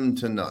slim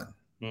to none.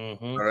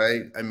 Mm-hmm. All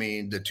right. I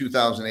mean, the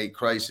 2008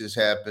 crisis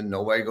happened.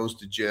 Nobody goes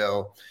to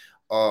jail.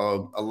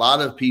 A lot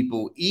of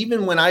people,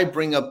 even when I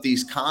bring up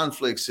these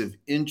conflicts of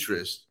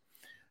interest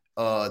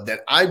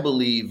that I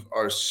believe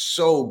are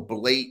so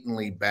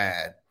blatantly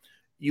bad,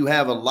 you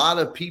have a lot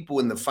of people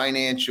in the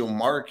financial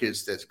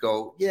markets that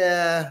go,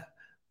 yeah,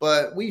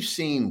 but we've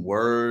seen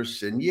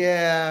worse. And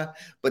yeah,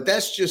 but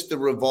that's just the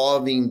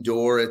revolving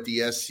door at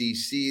the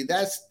SEC.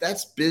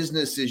 That's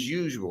business as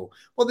usual.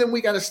 Well, then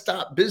we got to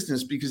stop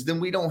business, because then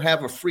we don't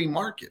have a free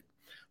market.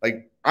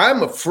 Like,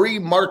 I'm a free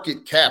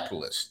market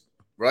capitalist,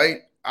 right?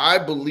 I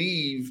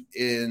believe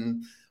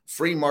in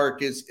free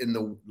markets,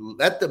 and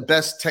let the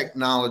best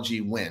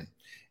technology win.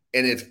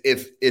 And if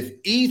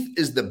ETH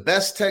is the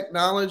best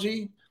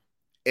technology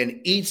and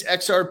eats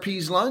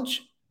XRP's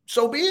lunch,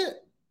 so be it.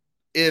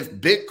 If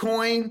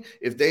Bitcoin,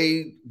 if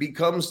they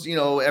becomes,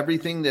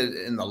 everything that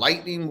in the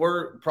Lightning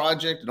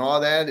project and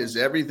all that is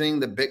everything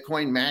that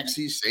Bitcoin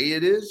maxis say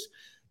it is,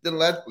 then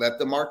let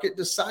the market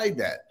decide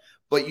that.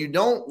 But you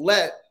don't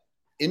let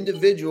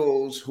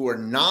individuals who are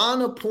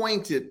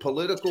non-appointed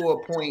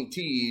political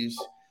appointees,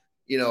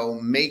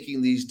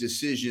 making these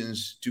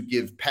decisions to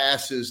give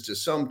passes to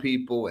some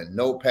people and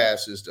no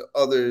passes to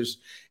others,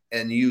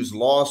 and use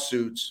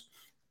lawsuits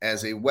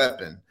as a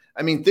weapon.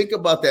 I mean, think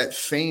about that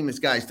famous,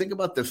 guys. Think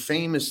about the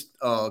famous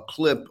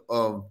clip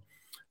of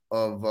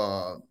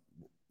the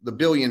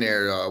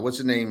billionaire. What's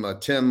his name?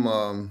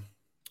 Tim.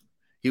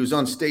 He was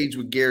on stage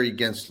with Gary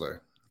Gensler.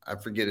 I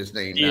forget his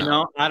name. Do you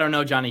know? I don't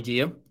know, Johnny. Do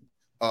you?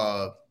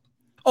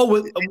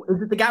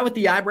 Is it the guy with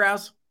the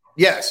eyebrows?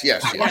 Yes.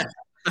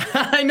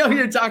 I know who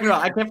you're talking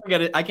about. I can't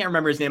forget it. I can't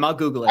remember his name. I'll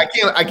Google it.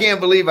 I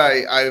can't believe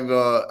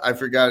I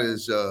forgot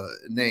his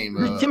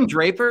name. Tim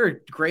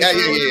Draper.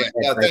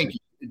 Yeah. Thank you.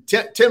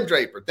 Tim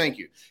Draper. Thank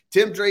you.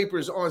 Tim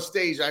Draper's on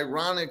stage,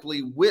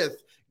 ironically,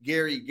 with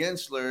Gary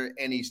Gensler,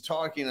 and he's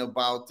talking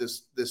about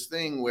this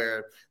thing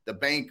where the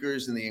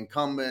bankers and the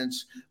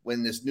incumbents,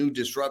 when this new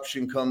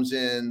disruption comes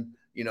in,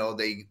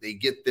 they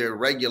get their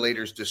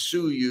regulators to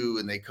sue you,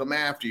 and they come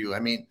after you. I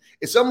mean,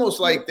 it's almost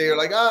like they're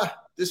like,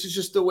 this is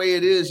just the way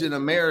it is in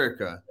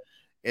America.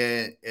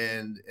 And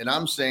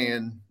I'm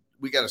saying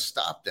we got to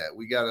stop that.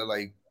 We got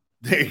to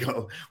there you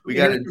go. We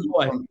got to do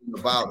something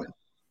about it.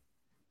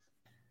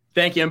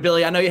 Thank you. And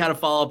Billy, I know you had a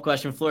follow-up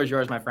question. Floor is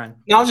yours, my friend.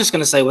 No, I was just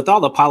going to say, with all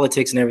the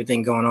politics and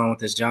everything going on with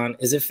this, John,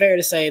 is it fair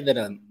to say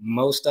that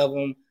most of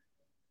them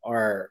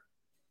are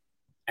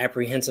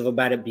apprehensive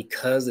about it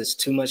because it's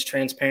too much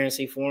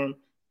transparency for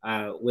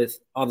them? With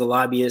all the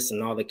lobbyists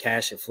and all the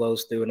cash that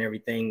flows through and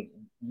everything,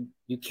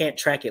 you can't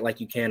track it like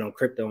you can on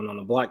crypto and on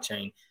the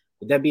blockchain.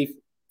 Would that be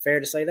fair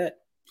to say that?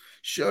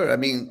 Sure. I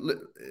mean,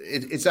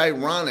 it's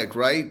ironic,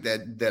 right,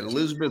 that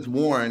Elizabeth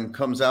Warren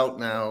comes out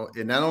now,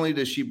 and not only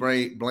does she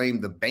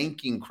blame the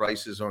banking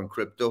crisis on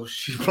crypto,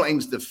 she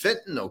blames the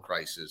fentanyl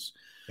crisis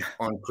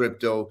on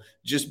crypto,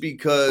 just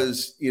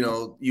because,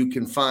 you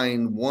can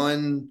find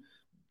one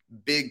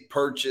big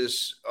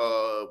purchase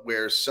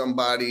where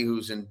somebody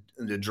who's in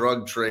the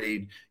drug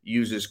trade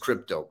uses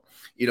crypto.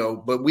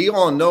 But we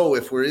all know,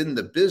 if we're in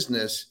the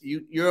business,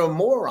 you're a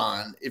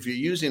moron if you're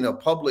using a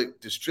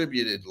public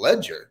distributed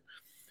ledger.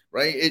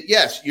 Right.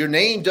 Yes. Your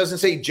name doesn't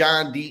say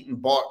John Deaton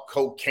bought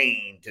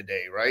cocaine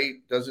today. Right.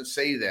 Doesn't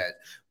say that.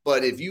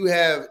 But if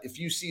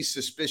you see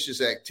suspicious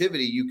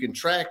activity, you can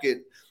track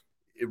it.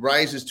 It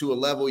rises to a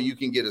level. You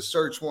can get a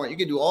search warrant. You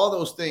can do all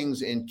those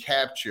things and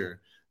capture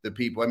the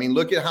people. I mean,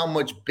 look at how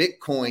much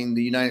Bitcoin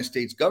the United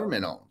States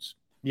government owns.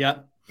 Yeah.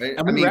 Right?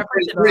 I mean,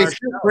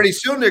 pretty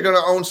soon they're going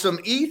to own some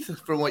ETH,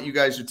 from what you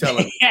guys are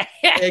telling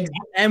me.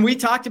 And we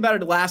talked about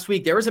it last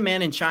week. There was a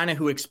man in China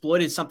who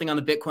exploited something on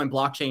the Bitcoin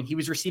blockchain. He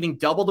was receiving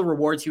double the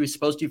rewards he was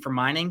supposed to for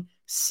mining.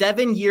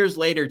 7 years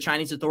later,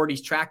 Chinese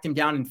authorities tracked him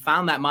down and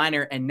found that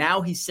miner, and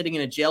now he's sitting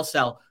in a jail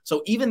cell.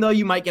 So even though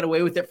you might get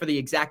away with it for the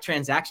exact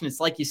transaction, it's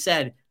like you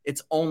said,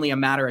 it's only a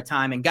matter of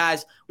time. And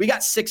guys, we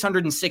got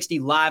 660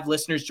 live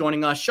listeners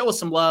joining us. Show us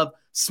some love.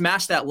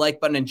 Smash that like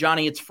button. And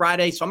Johnny, it's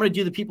Friday, so I'm going to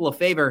do the people a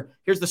favor.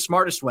 Here's the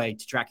smartest way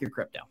to track your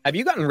crypto. Have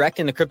you gotten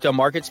wrecked in the crypto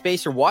market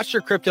space, or watched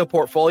your crypto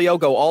portfolio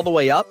go all the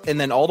way up and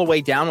then all the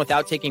way down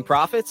without taking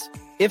profits?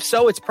 If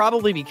so, it's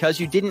probably because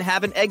you didn't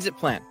have an exit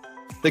plan.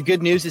 The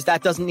good news is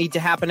that doesn't need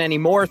to happen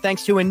anymore,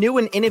 thanks to a new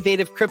and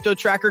innovative crypto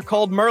tracker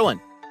called Merlin.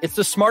 It's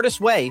the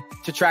smartest way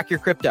to track your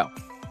crypto.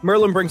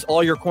 Merlin brings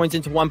all your coins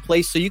into one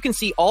place so you can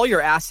see all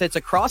your assets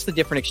across the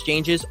different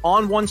exchanges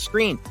on one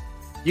screen.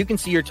 You can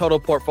see your total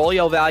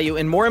portfolio value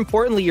and, more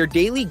importantly, your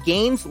daily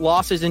gains,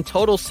 losses, and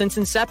totals since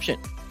inception.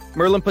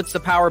 Merlin puts the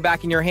power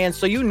back in your hands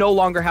so you no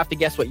longer have to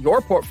guess what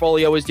your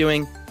portfolio is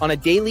doing on a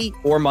daily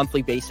or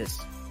monthly basis.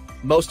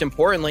 Most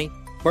importantly,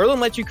 Merlin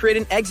lets you create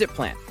an exit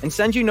plan and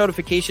sends you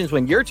notifications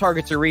when your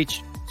targets are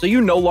reached so you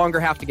no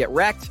longer have to get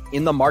wrecked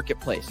in the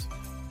marketplace.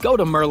 Go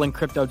to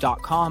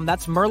merlincrypto.com,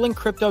 that's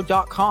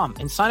merlincrypto.com,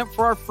 and sign up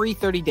for our free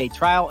 30-day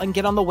trial and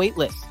get on the wait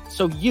list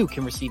so you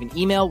can receive an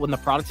email when the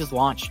product is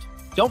launched.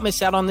 Don't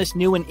miss out on this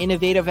new and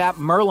innovative app,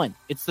 Merlin.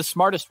 It's the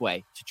smartest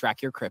way to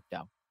track your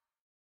crypto.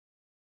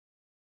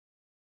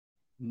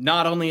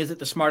 Not only is it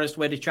the smartest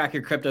way to track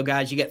your crypto,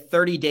 guys, you get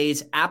 30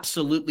 days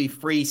absolutely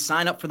free.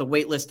 Sign up for the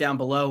waitlist down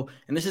below.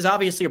 And this is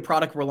obviously a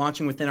product we're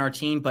launching within our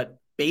team, but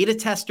beta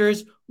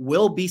testers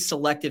will be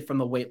selected from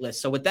the waitlist.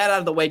 So with that out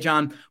of the way,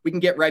 John, we can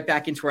get right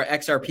back into our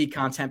XRP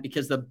content,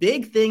 because the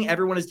big thing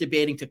everyone is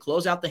debating to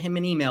close out the him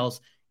and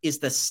emails is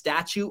the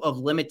statute of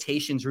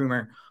limitations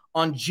rumor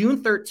On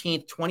June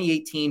 13th,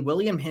 2018,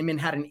 William Hinman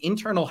had an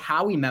internal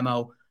Howey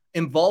memo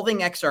involving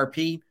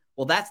XRP.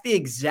 Well, that's the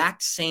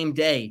exact same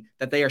day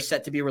that they are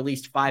set to be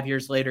released 5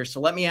 years later. So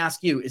let me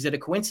ask you, is it a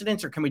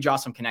coincidence or can we draw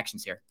some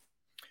connections here?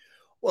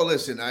 Well,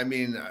 listen, I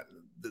mean,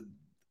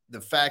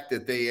 the fact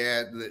that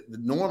they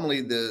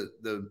normally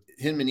the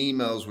Hinman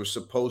emails were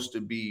supposed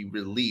to be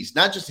released,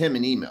 not just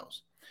Hinman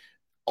emails,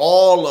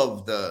 all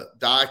of the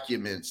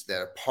documents that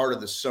are part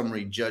of the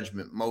summary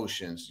judgment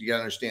motions. You got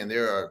to understand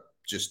there are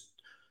just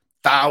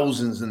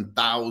thousands and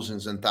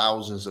thousands and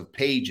thousands of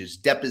pages,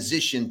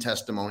 deposition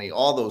testimony,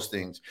 all those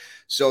things.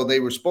 So they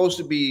were supposed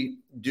to be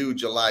due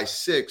July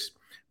 6th,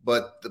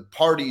 but the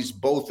parties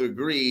both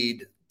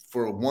agreed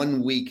for a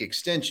 1 week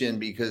extension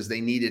because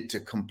they needed to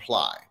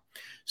comply.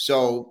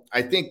 So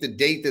I think the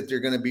date that they're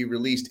going to be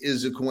released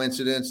is a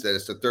coincidence that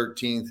it's the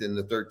 13th and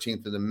the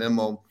 13th of the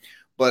memo.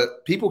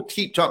 But people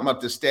keep talking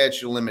about the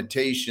statute of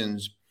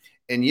limitations.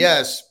 And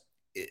yes,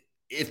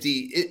 if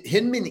the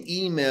Hinman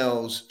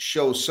emails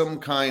show some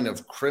kind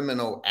of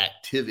criminal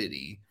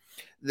activity,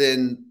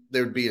 then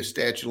there'd be a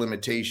statute of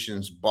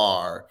limitations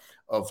bar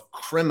of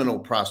criminal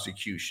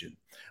prosecution.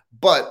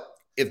 But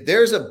if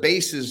there's a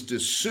basis to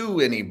sue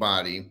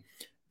anybody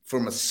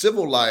from a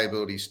civil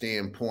liability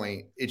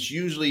standpoint, it's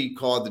usually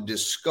called the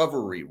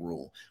discovery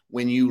rule.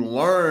 When you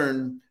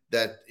learn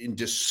that and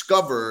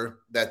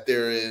discover that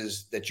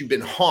that you've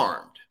been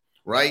harmed,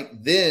 right?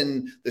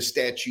 Then the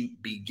statute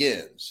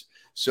begins.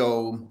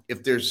 So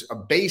if there's a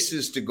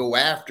basis to go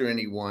after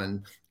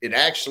anyone,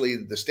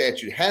 the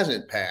statute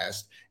hasn't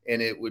passed,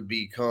 and it would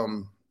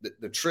become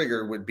the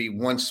trigger would be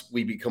once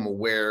we become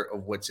aware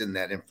of what's in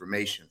that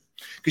information.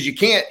 Because you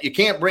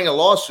can't bring a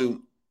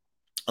lawsuit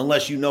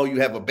unless you know you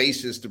have a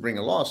basis to bring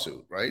a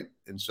lawsuit, right?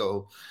 And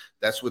so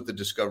that's what the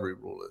discovery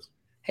rule is.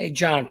 Hey,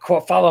 John,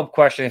 follow-up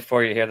question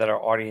for you here that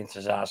our audience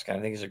is asking. I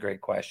think is a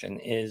great question.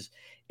 Is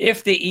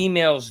if the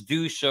emails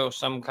do show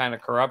some kind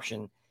of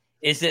corruption,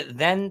 is it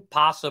then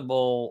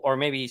possible, or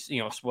maybe,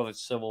 whether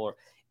it's civil, or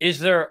is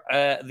there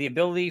the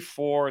ability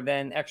for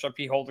then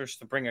XRP holders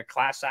to bring a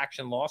class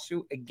action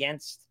lawsuit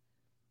against,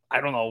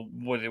 I don't know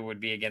whether it would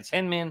be against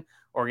Hinman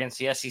or against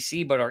the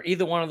SEC, but are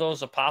either one of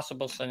those a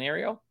possible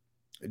scenario?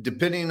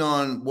 Depending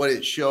on what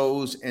it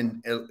shows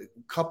and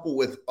coupled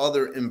with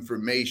other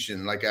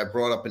information, like I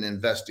brought up an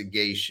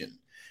investigation,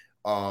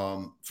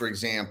 for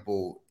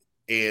example,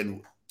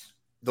 and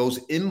those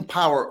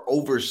Empower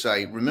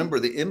oversight. Remember,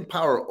 the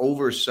Empower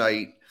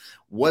oversight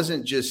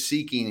wasn't just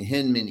seeking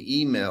Hinman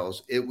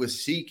emails. It was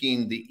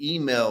seeking the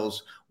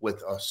emails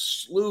with a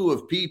slew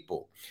of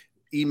people,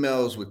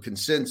 emails with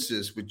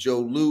Consensus, with Joe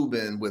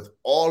Lubin, with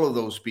all of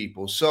those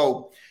people.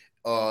 So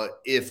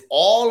if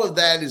all of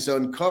that is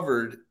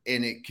uncovered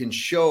and it can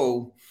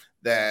show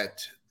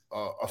that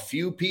a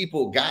few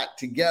people got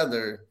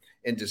together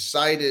and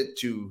decided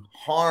to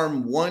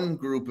harm one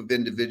group of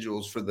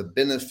individuals for the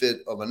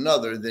benefit of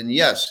another, then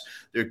yes,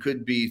 there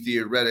could be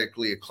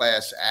theoretically a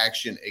class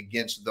action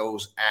against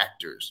those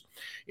actors.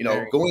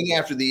 Going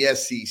after the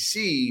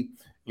SEC,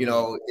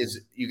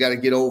 is you got to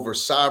get over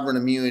sovereign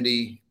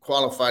immunity,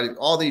 qualified,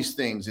 all these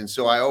things. And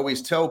so I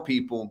always tell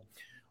people,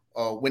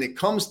 when it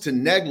comes to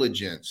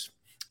negligence,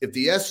 if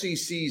the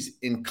SEC's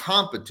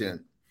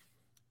incompetent,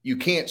 you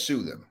can't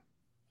sue them.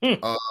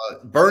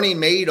 Bernie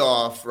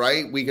Madoff,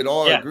 right? We could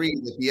all agree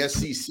that the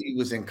SEC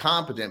was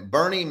incompetent.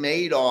 Bernie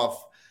Madoff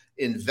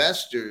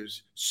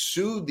investors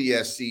sued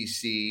the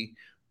SEC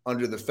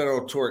under the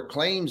Federal Tort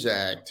Claims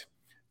Act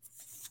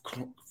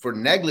for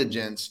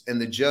negligence,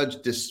 and the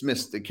judge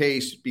dismissed the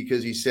case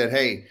because he said,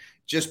 hey,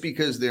 just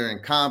because they're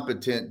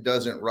incompetent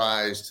doesn't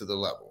rise to the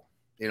level.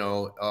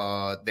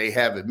 They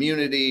have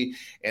immunity,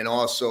 and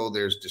also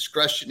there's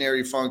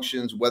discretionary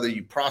functions, whether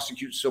you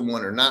prosecute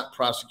someone or not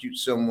prosecute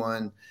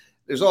someone.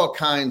 There's all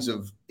kinds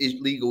of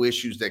legal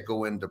issues that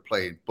go into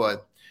play.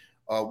 But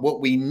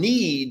what we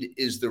need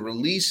is the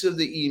release of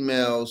the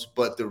emails,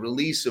 but the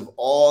release of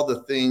all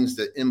the things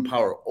that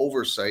Empower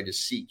Oversight is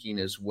seeking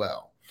as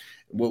well.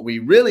 What we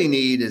really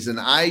need is an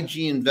IG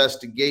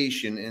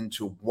investigation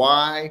into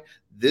why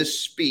this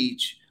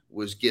speech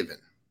was given.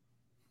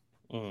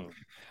 Gotcha.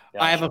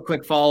 I have a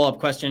quick follow-up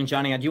question,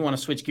 Johnny. I do want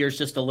to switch gears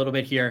just a little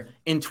bit here.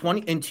 In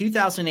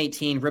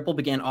 2018, Ripple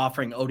began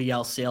offering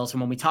ODL sales.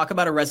 And when we talk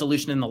about a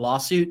resolution in the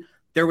lawsuit,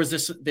 there was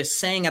this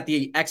saying at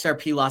the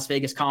XRP Las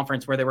Vegas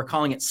conference where they were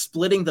calling it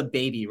splitting the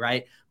baby,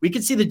 right? We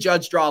could see the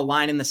judge draw a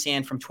line in the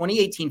sand from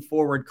 2018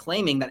 forward,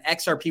 claiming that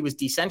XRP was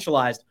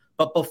decentralized.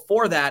 But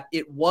before that,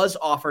 it was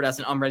offered as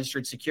an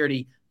unregistered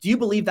security. Do you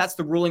believe that's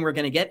the ruling we're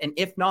going to get? And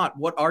if not,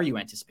 what are you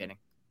anticipating?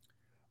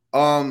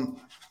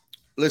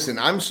 Listen,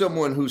 I'm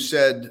someone who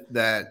said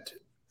that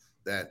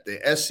the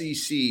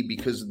SEC,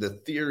 because of the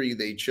theory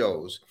they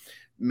chose,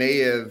 may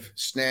have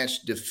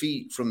snatched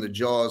defeat from the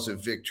jaws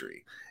of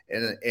victory.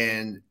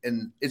 And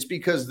it's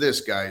because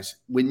this, guys,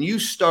 when you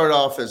start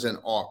off as an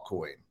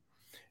altcoin,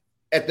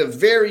 at the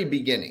very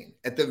beginning,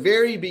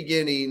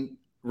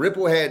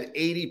 Ripple had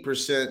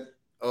 80%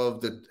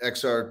 of the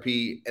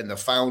XRP and the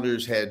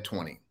founders had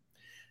 20.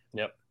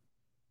 Yep.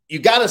 you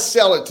got to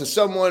sell it to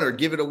someone or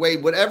give it away.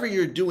 Whatever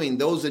you're doing,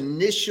 those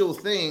initial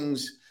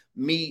things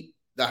meet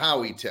the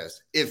Howey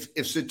test. If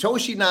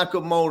Satoshi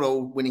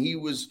Nakamoto, when he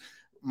was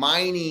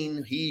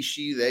mining, he,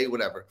 she, they,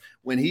 whatever,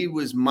 when he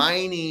was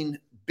mining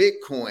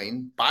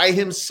Bitcoin by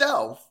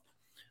himself,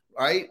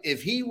 right?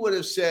 If he would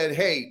have said,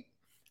 hey,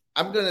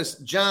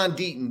 John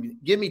Deaton,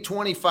 give me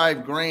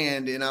 25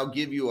 grand and I'll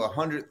give you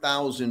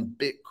 100,000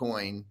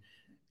 Bitcoin.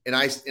 And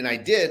I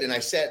did, and I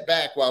sat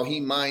back while he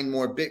mined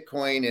more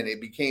Bitcoin and it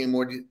became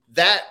more,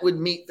 that would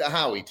meet the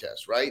Howey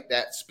test, right?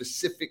 That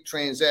specific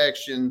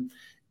transaction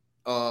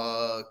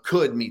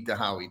could meet the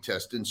Howey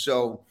test. And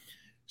so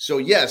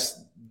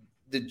yes,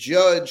 the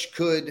judge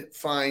could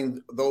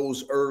find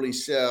those early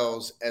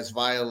sales as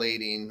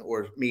violating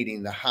or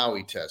meeting the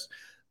Howey test.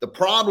 The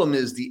problem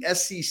is the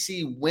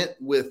SEC went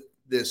with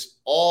this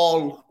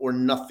all or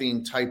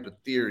nothing type of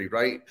theory,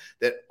 right?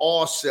 That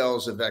all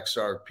sales of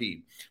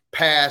XRP,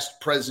 past,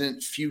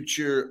 present,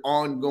 future,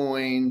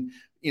 ongoing,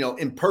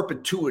 in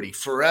perpetuity,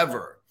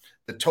 forever.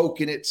 The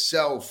token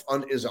itself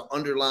is an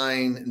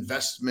underlying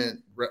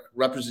investment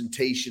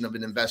representation of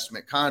an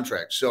investment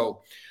contract.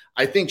 So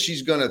I think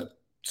she's going to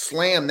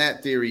slam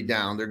that theory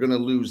down. They're going to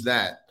lose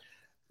that.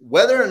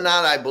 Whether or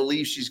not I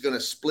believe she's going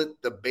to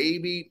split the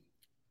baby,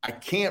 I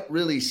can't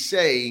really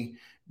say,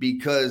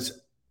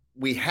 because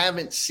we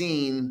haven't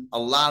seen a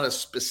lot of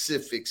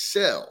specific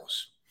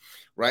sales,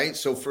 right?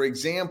 So for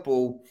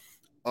example,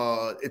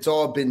 it's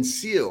all been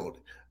sealed.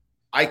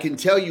 I can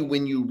tell you,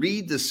 when you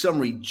read the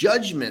summary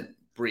judgment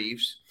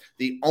briefs,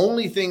 the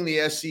only thing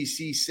the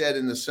SEC said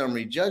in the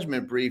summary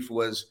judgment brief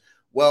was,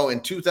 well, in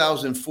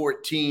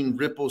 2014,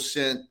 Ripple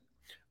sent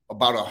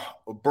about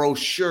a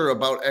brochure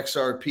about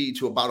XRP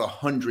to about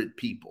 100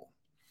 people.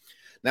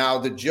 Now,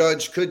 the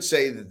judge could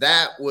say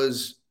that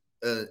was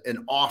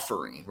an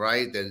offering,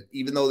 right? That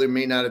even though there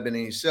may not have been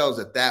any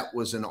sales, that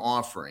was an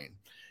offering.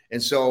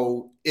 And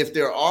so if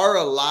there are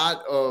a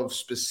lot of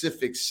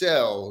specific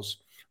sales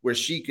where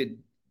she could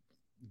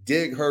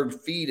dig her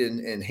feet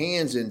and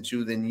hands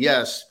into, then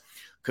yes,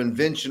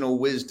 conventional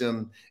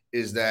wisdom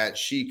is that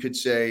she could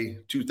say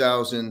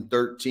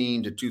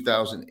 2013 to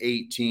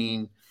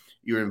 2018,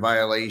 you're in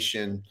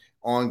violation,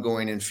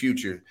 ongoing and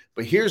future.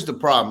 But here's the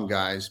problem,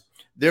 guys.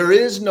 There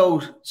is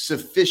no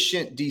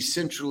sufficient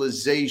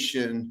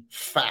decentralization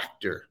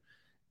factor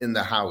in the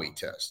Howey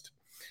test.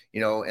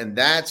 And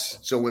that's,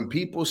 so when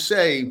people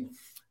say,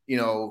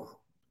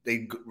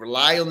 they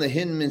rely on the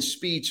Hinman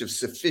speech of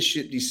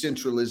sufficient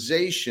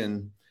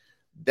decentralization,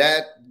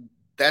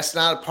 that's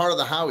not a part of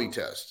the Howey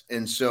test.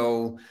 And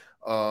so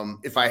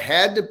if I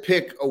had to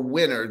pick a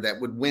winner that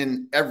would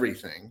win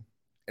everything,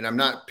 and I'm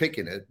not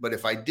picking it, but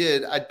if I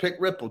did, I'd pick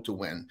Ripple to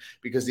win,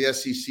 because the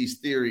SEC's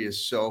theory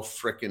is so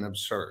freaking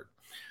absurd.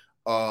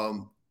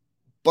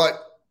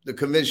 But the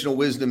conventional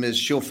wisdom is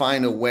she'll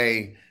find a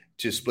way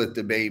to split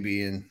the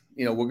baby, and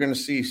we're going to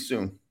see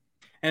soon.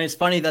 And it's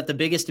funny that the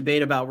biggest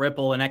debate about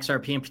Ripple and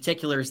XRP in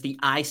particular is the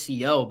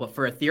ICO. But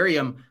for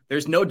Ethereum,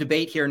 there's no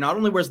debate here. Not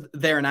only was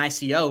there an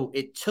ICO,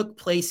 it took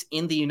place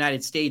in the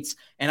United States.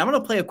 And I'm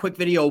going to play a quick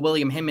video of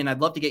William Hinman.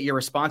 I'd love to get your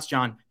response,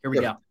 John. Here we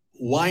go.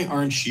 Why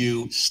aren't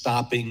you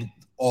stopping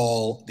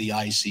all the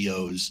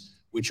ICOs,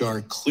 which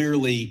are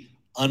clearly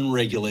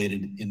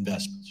unregulated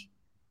investments?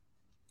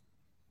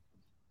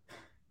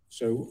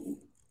 So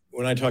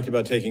when I talked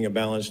about taking a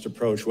balanced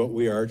approach, what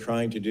we are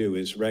trying to do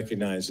is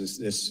recognize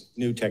this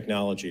new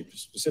technology,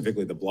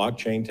 specifically the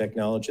blockchain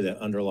technology that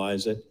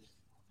underlies it,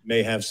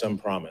 may have some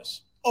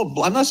promise.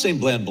 Oh, I'm not saying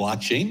ban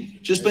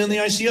blockchain, just ban the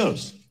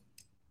ICOs.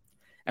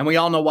 And we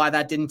all know why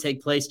that didn't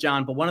take place,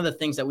 John. But one of the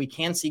things that we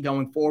can see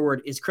going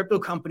forward is crypto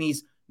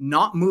companies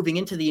not moving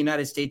into the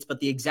United States, but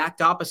the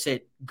exact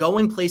opposite,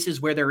 going places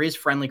where there is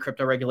friendly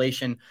crypto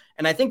regulation.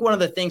 And I think one of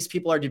the things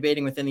people are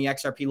debating within the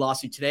XRP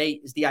lawsuit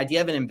today is the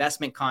idea of an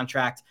investment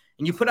contract.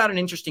 And you put out an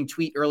interesting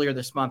tweet earlier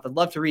this month. I'd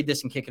love to read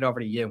this and kick it over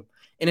to you.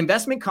 An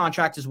investment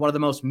contract is one of the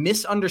most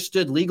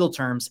misunderstood legal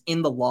terms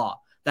in the law.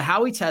 The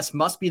Howey test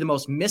must be the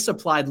most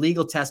misapplied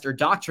legal test or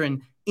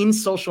doctrine in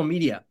social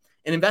media.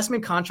 An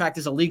investment contract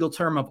is a legal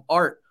term of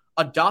art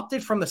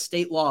adopted from the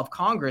state law of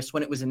Congress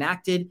when it was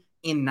enacted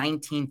in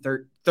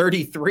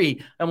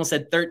 1933. I almost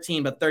said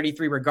 13, but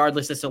 33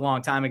 regardless. It's a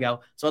long time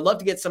ago. So I'd love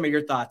to get some of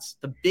your thoughts.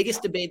 The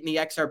biggest debate in the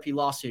XRP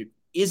lawsuit,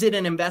 is it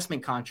an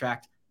investment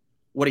contract?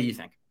 What do you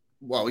think?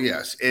 Well,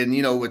 yes. And,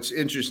 what's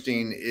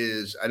interesting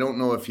is, I don't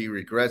know if he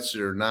regrets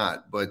it or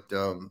not, but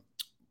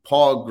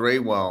Paul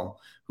Graywell,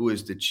 who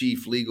is the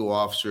chief legal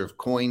officer of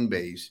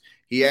Coinbase,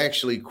 he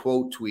actually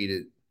quote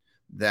tweeted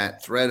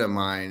that thread of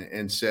mine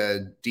and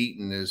said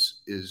Deaton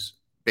is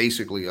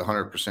basically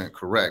 100%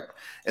 correct.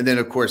 And then,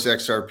 of course,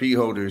 XRP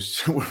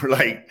holders were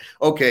like,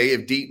 okay,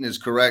 if Deaton is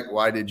correct,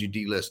 why did you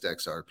delist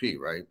XRP,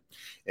 right?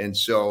 And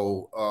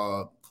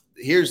so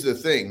here's the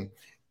thing,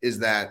 is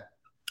that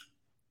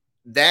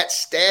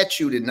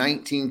statute in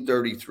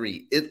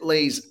 1933, it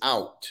lays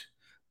out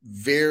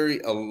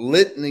a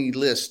litany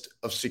list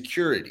of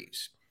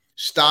securities,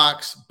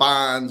 stocks,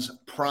 bonds,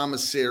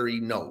 promissory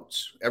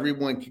notes.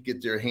 Everyone could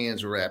get their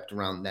hands wrapped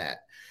around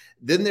that.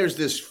 Then there's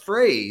this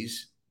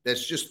phrase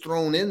that's just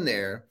thrown in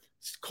there.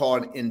 It's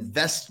called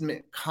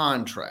investment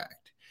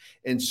contract.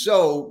 And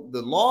so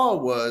the law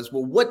was,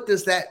 well, what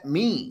does that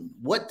mean?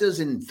 What does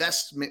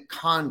investment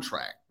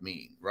contract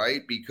mean,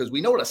 right? Because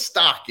we know what a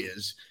stock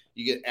is.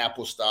 You get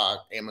Apple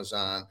stock,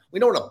 Amazon. We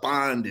know what a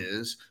bond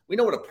is. We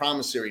know what a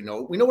promissory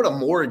note. We know what a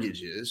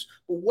mortgage is.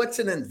 But what's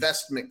an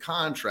investment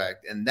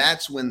contract? And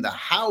that's when the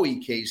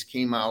Howey case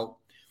came out,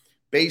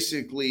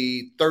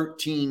 basically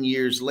 13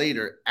 years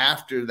later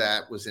after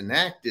that was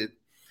enacted,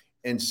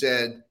 and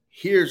said,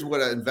 here's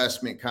what an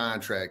investment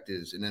contract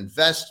is. An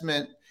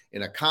investment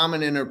in a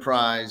common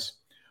enterprise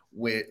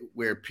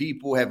where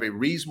people have a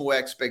reasonable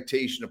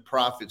expectation of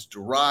profits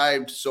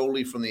derived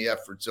solely from the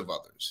efforts of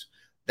others.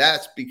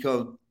 That's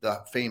become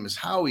the famous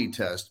Howey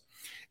test.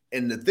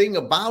 And the thing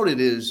about it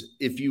is,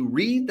 if you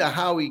read the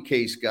Howey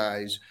case,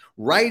 guys,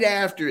 right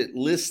after it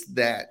lists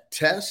that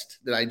test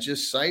that I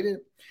just cited,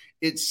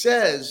 it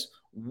says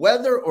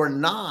whether or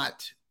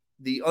not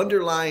the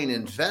underlying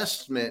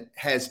investment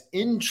has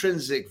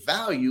intrinsic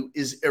value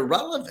is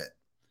irrelevant.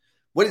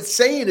 What it's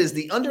saying is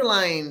the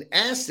underlying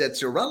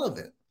assets are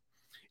relevant.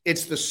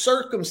 It's the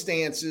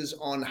circumstances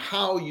on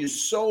how you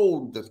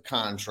sold the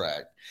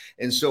contract.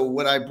 And so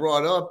what I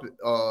brought up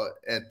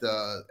at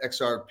the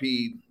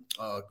XRP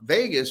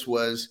Vegas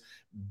was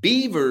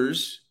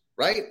beavers,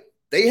 right?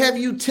 They have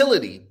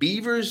utility.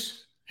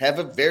 Beavers have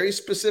a very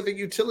specific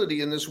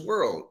utility in this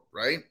world,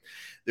 right?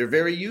 They're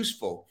very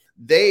useful.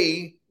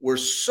 They were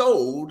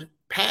sold,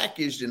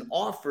 packaged, and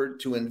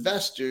offered to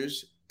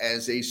investors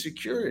as a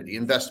security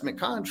investment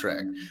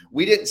contract.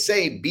 We didn't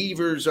say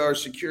beavers are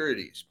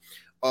securities.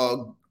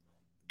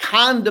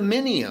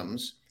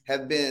 Condominiums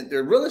have been,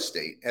 their real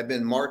estate have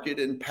been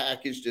marketed and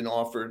packaged and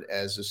offered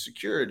as a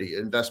security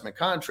investment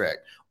contract.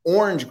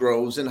 Orange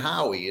groves in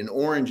Howey and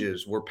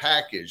oranges were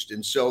packaged.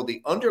 And so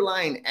the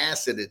underlying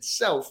asset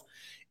itself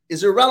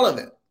is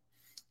irrelevant.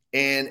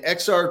 And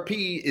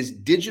XRP is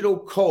digital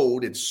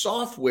code. It's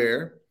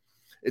software.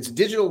 It's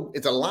digital.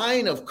 It's a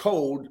line of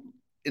code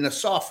in a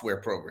software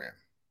program,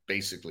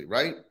 basically,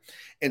 right?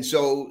 And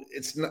so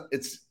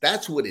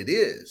that's what it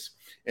is.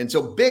 And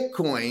so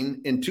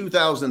Bitcoin in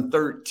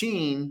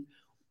 2013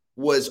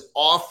 was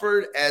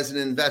offered as an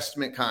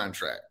investment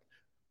contract.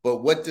 But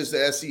what does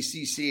the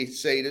SEC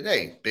say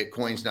today?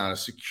 Bitcoin's not a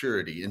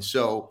security. And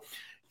so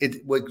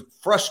what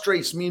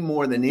frustrates me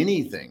more than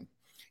anything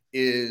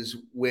is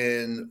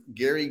when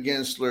Gary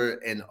Gensler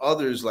and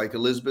others like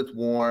Elizabeth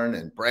Warren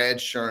and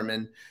Brad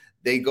Sherman,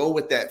 they go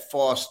with that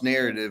false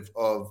narrative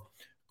of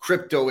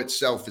crypto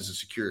itself is a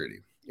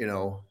security.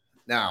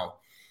 Now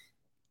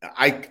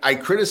I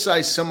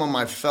criticize some of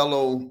my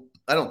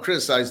I don't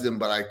criticize them,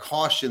 but I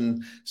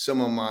caution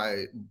some of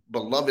my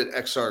beloved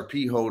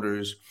XRP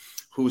holders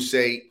who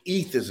say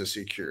ETH is a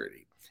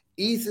security.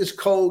 ETH is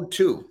code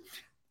too.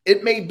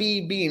 It may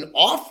be being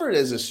offered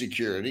as a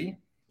security,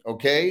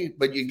 okay,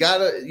 but you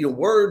gotta,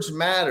 words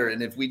matter.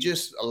 And if we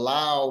just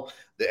allow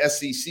the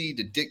SEC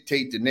to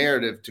dictate the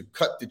narrative, to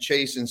cut the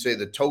chase and say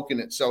the token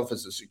itself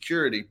is a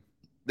security,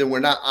 then we're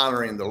not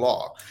honoring the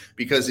law.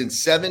 Because in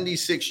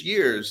 76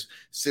 years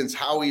since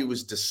Howey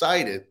was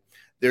decided,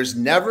 there's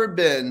never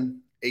been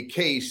a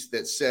case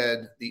that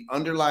said the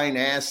underlying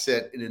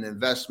asset in an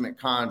investment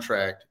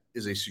contract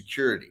is a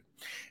security.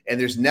 And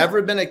there's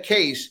never been a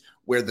case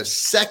where the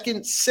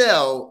second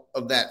sell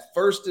of that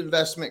first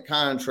investment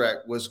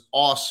contract was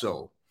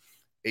also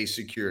a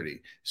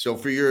security. So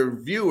for your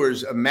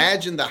viewers,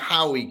 imagine the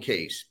Howey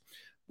case.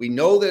 We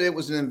know that it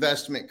was an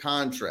investment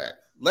contract.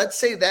 Let's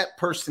say that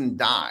person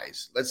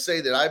dies. Let's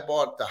say that I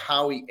bought the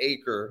Howey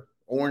Acre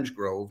Orange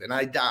Grove and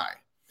I die.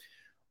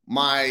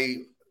 My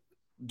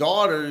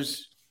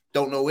daughters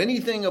don't know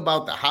anything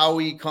about the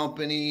Howey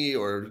company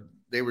or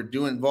they were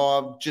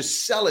involved.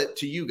 Just sell it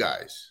to you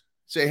guys.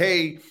 Say,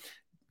 hey,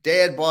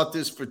 Dad bought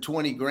this for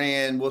 20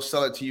 grand. We'll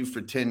sell it to you for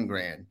 10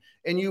 grand.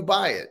 And you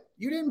buy it.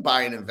 You didn't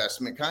buy an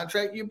investment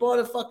contract. You bought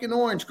a fucking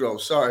orange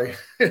grove. Sorry.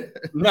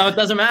 No, it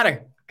doesn't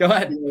matter. Go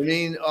ahead. You know what I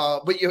mean?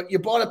 But you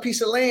bought a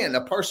piece of land,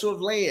 a parcel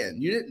of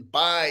land. You didn't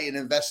buy an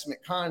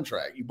investment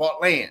contract. You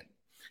bought land.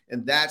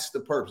 And that's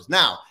the purpose.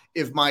 Now,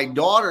 if my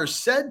daughter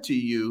said to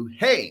you,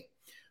 hey,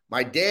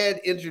 my dad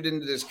entered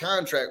into this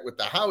contract with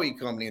the Howey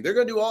company, and they're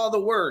going to do all the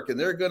work, and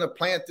they're going to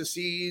plant the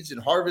seeds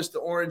and harvest the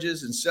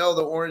oranges and sell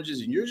the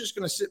oranges, and you're just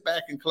going to sit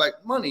back and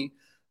collect money,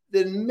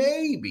 then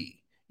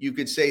maybe you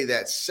could say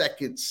that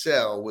second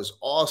sell was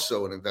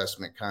also an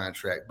investment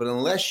contract. But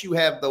unless you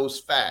have those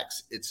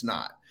facts, it's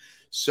not.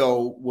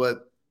 So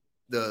what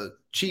the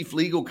chief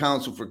legal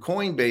counsel for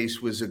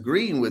Coinbase was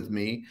agreeing with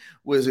me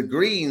was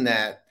agreeing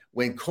that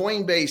when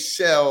Coinbase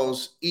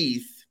sells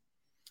ETH,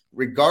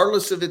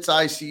 regardless of its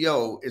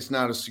ICO, it's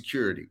not a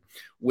security.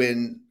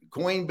 When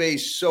Coinbase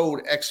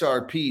sold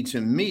XRP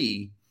to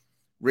me,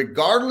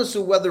 regardless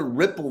of whether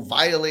Ripple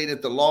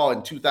violated the law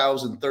in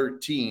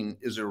 2013,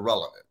 is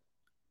irrelevant.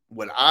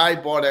 When I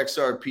bought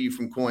XRP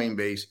from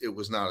Coinbase, it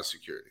was not a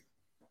security.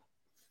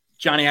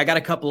 Johnny, I got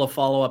a couple of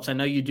follow-ups. I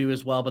know you do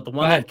as well, but the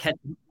one that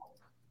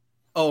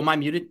Oh, am I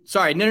muted?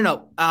 Sorry.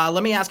 No.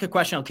 Let me ask a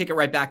question. I'll kick it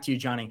right back to you,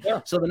 Johnny.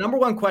 Yeah. So the number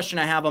one question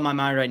I have on my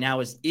mind right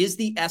now is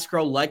the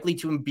escrow likely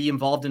to be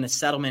involved in a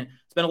settlement?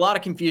 There's been a lot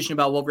of confusion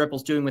about what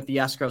Ripple's doing with the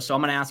escrow. So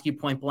I'm going to ask you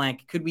point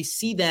blank. Could we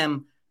see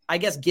them, I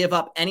guess, give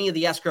up any of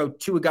the escrow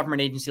to a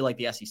government agency like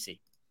the SEC?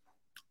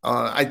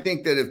 I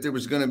think that if there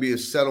was going to be a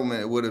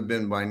settlement, it would have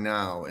been by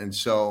now. And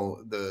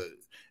so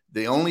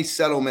the only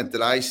settlement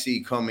that I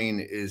see coming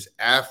is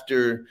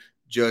after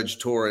Judge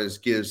Torres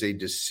gives a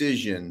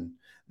decision.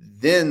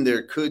 Then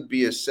there could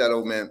be a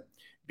settlement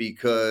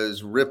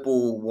because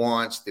Ripple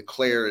wants the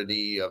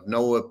clarity of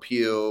no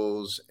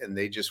appeals and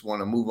they just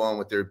want to move on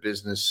with their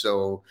business.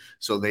 So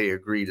they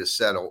agree to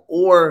settle.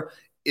 Or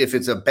if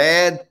it's a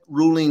bad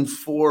ruling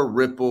for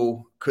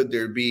Ripple, could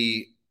there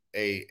be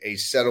a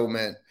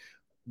settlement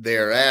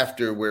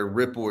thereafter where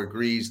Ripple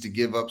agrees to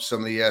give up some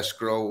of the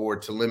escrow or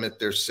to limit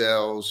their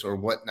sales or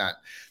whatnot?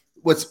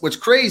 What's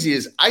crazy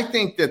is I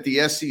think that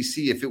the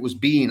SEC, if it was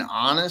being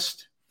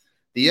honest,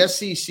 the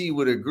SEC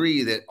would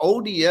agree that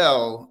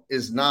ODL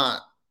is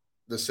not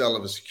the sale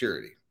of a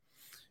security.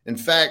 In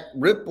fact,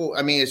 Ripple,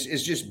 I mean,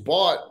 it's just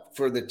bought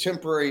for the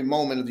temporary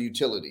moment of the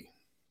utility.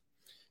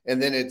 And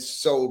then it's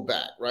sold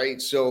back,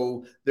 right?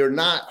 So they're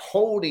not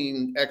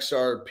holding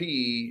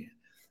XRP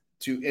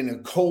in a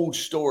cold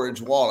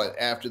storage wallet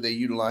after they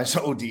utilize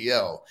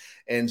ODL.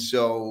 And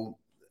so,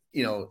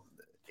 you know,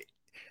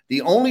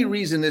 the only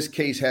reason this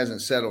case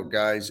hasn't settled,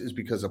 guys, is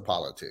because of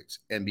politics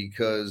and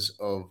because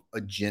of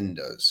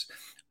agendas,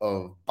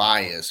 of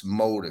bias,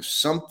 motive,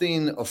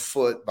 something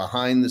afoot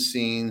behind the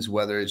scenes,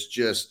 whether it's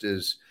just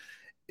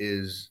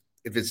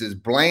if it's as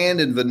bland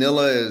and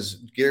vanilla as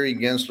Gary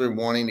Gensler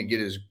wanting to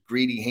get his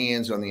greedy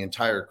hands on the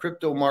entire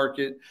crypto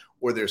market,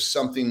 or there's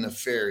something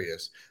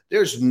nefarious.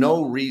 There's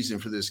no reason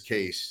for this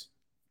case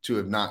to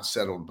have not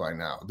settled by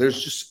now.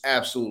 There's just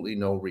absolutely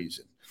no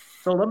reason.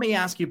 So let me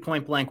ask you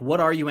point blank,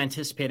 what are you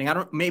anticipating?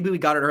 Maybe we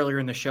got it earlier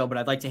in the show, but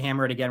I'd like to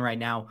hammer it again right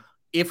now.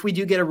 If we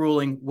do get a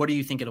ruling, what do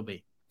you think it'll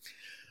be?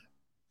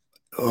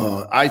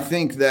 I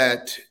think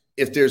that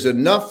if there's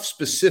enough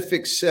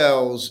specific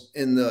cells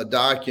in the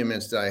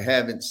documents that I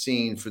haven't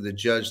seen for the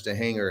judge to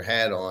hang her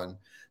hat on,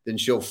 then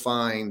she'll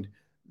find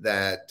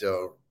that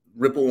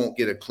Ripple won't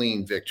get a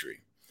clean victory.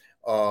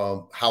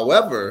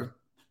 However,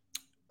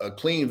 a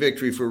clean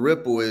victory for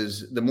Ripple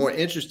is the more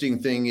interesting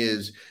thing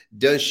is,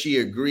 does she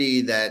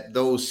agree that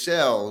those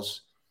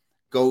cells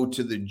go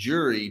to the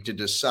jury to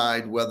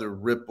decide whether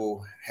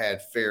Ripple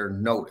had fair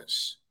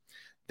notice?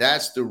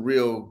 That's the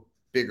real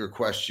bigger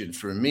question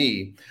for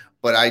me.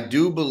 But I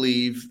do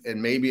believe,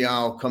 and maybe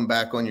I'll come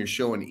back on your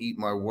show and eat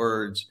my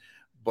words,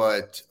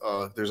 but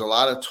there's a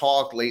lot of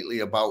talk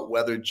lately about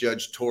whether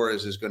Judge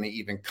Torres is going to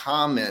even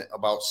comment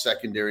about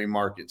secondary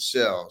market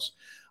sales.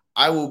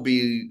 I will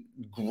be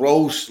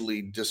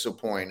grossly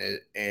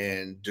disappointed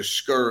and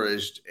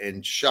discouraged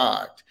and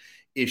shocked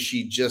if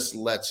she just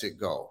lets it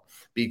go,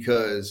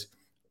 because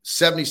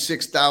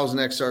 76,000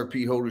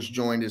 XRP holders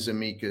joined as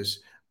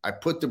amicus. I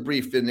put the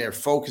brief in there,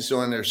 focus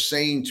on there,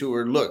 saying to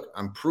her, look,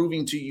 I'm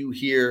proving to you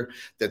here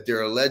that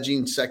they're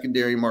alleging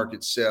secondary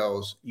market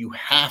sales. You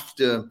have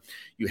to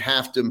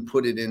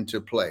put it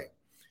into play.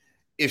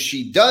 If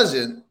she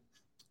doesn't,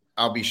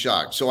 I'll be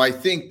shocked. So I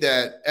think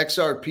that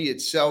XRP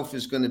itself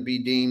is going to be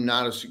deemed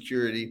not a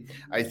security.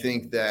 I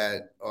think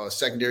that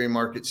secondary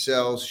market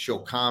sales, she'll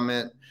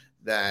comment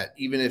that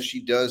even if she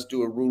does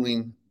do a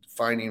ruling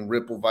finding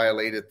Ripple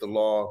violated the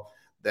law,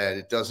 that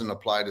it doesn't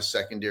apply to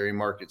secondary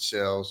market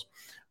sales.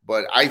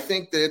 But I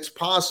think that it's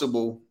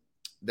possible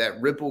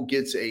that Ripple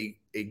gets a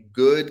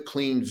good,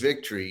 clean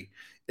victory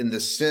in the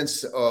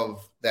sense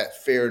of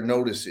that fair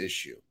notice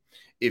issue.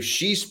 If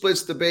she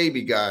splits the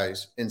baby,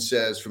 guys, and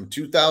says from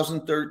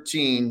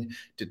 2013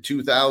 to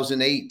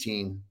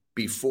 2018,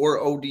 before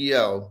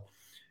ODL,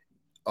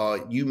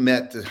 you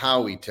met the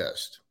Howey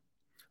test.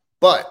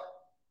 But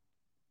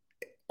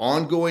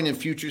ongoing and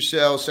future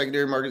sales,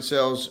 secondary market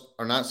sales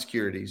are not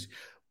securities.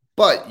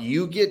 But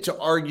you get to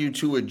argue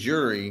to a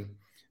jury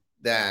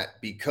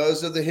that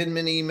because of the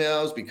Hinman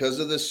emails, because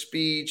of the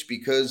speech,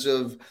 because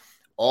of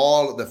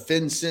all of the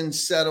FinCEN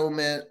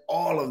settlement,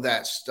 all of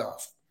that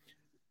stuff,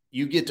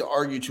 you get to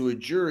argue to a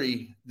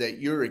jury that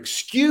you're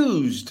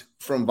excused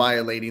from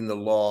violating the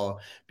law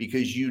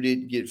because you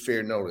didn't get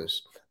fair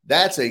notice.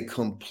 That's a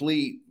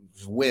complete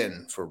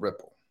win for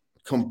Ripple.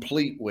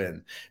 Complete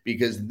win,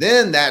 because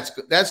then that's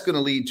going to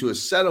lead to a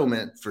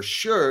settlement for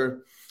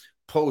sure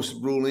post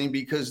ruling,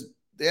 because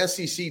the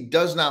SEC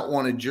does not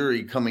want a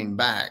jury coming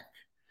back.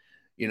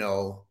 You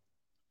know,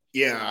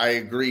 yeah, I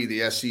agree.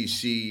 The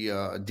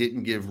SEC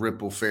didn't give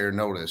Ripple fair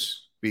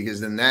notice, because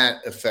then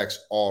that affects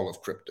all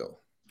of crypto.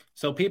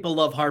 So people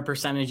love hard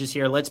percentages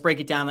here. Let's break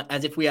it down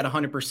as if we had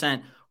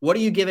 100%. What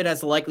do you give it as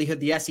the likelihood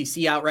the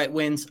SEC outright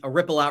wins, a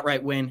Ripple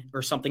outright win,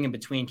 or something in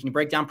between? Can you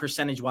break down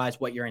percentage-wise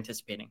what you're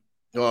anticipating?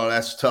 Oh,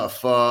 that's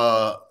tough.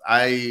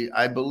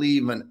 I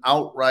believe an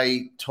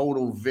outright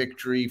total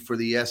victory for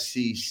the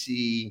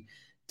SEC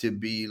to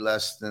be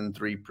less than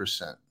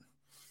 3%.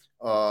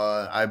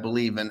 I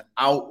believe, an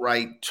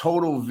outright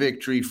total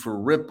victory for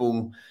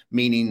Ripple,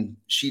 meaning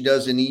she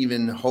doesn't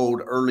even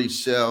hold early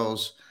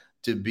sales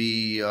to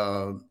be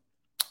a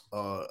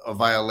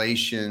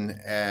violation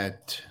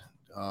at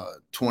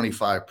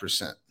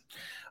 25%.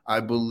 I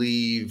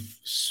believe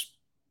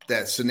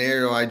that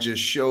scenario I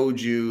just showed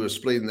you,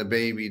 splitting the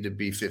baby, to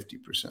be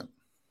 50%.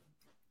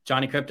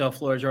 Johnny Crypto,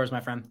 floor is yours, my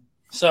friend.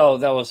 So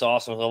that was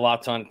awesome. There's a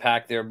lot to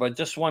unpack there. But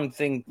just one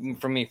thing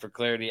for me, for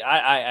clarity,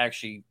 I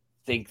actually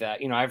think that,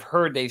 I've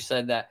heard they've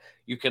said that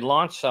you could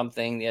launch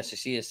something, the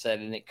SEC has said,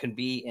 and it could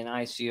be an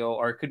ICO,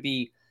 or it could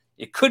be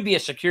a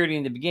security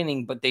in the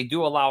beginning, but they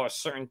do allow a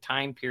certain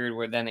time period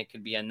where then it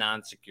could be a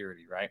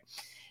non-security, right?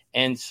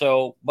 And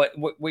so, but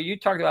what you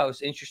talked about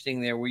was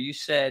interesting there, where you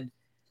said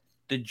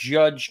the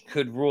judge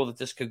could rule that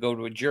this could go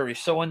to a jury.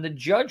 So when the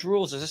judge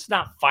rules, is this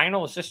not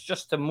final? Is this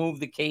just to move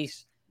the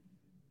case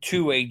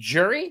to a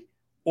jury?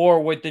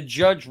 Or with the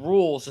judge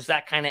rules, does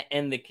that kind of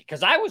end the case?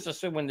 Because I was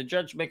assuming when the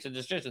judge makes a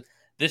decision,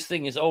 this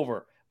thing is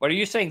over. But are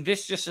you saying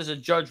this just is a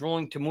judge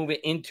ruling to move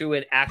it into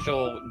an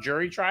actual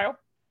jury trial?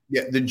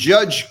 Yeah, the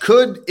judge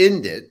could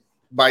completely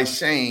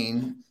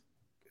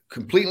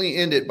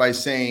end it by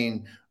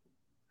saying,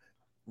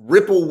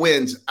 Ripple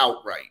wins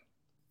outright.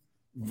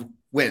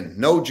 Win,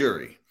 no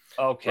jury.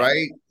 Okay.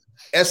 Right?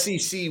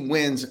 SEC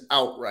wins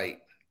outright,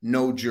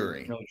 no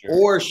jury. No jury.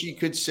 Or she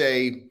could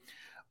say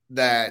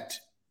that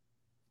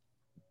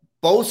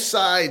both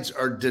sides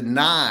are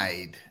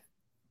denied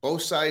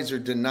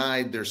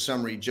their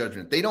summary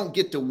judgment. They don't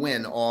get to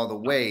win all the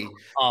way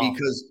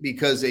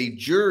because a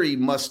jury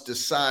must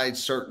decide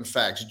certain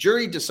facts.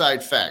 Jury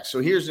decide facts.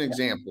 So here's an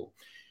example.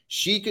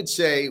 She could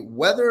say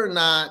whether or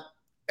not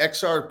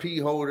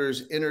XRP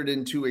holders entered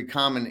into a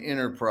common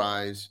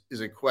enterprise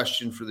is a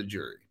question for the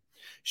jury.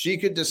 She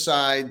could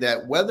decide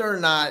that whether or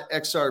not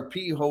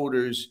XRP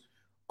holders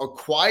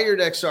acquired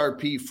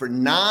XRP for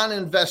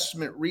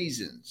non-investment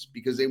reasons,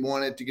 because they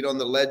wanted to get on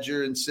the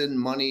ledger and send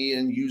money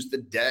and use the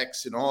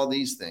DEX and all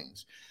these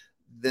things,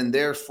 then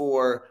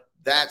therefore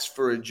that's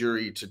for a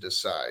jury to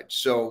decide.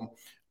 So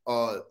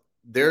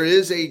there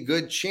is a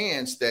good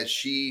chance that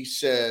she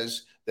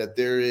says that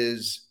there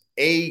is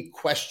a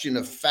question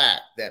of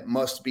fact that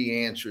must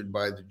be answered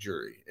by the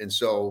jury. And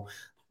so,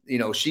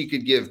 she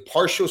could give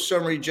partial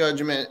summary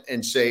judgment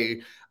and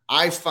say,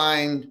 I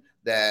find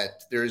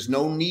that there is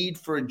no need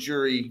for a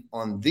jury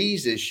on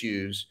these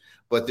issues,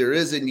 but there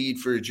is a need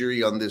for a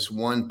jury on this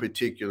one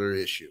particular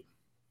issue.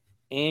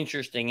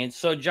 Interesting. And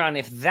so, John,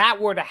 if that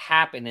were to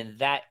happen in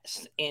that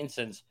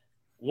instance,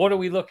 what are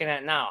we looking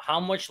at now? How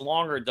much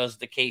longer does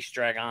the case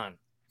drag on?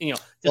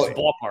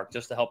 Ballpark,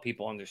 just to help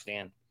people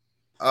understand.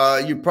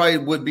 You probably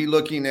would be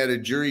looking at a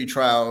jury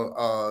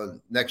trial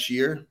next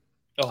year.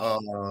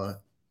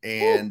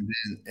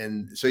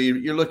 And so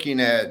you're looking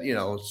at,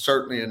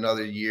 certainly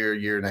another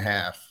year and a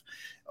half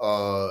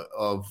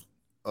of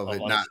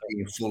it not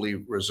being fully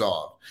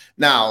resolved.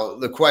 Now,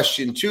 the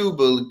question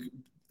too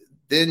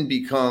then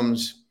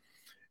becomes,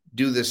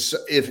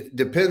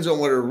 depends on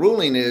what a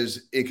ruling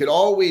is, it could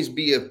always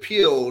be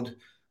appealed.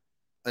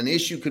 An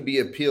issue could be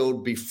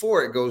appealed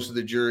before it goes to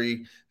the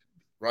jury,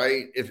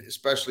 right?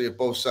 Especially if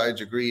both sides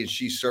agree and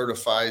she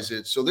certifies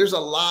it. So there's a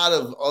lot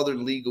of other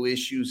legal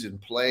issues in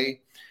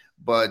play.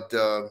 But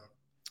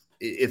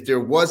if there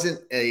wasn't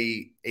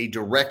a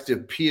direct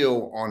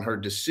appeal on her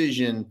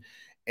decision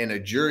and a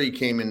jury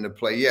came into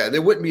play,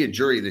 there wouldn't be a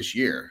jury this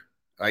year.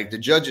 Like, the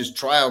judge's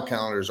trial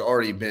calendar has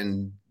already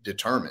been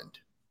determined.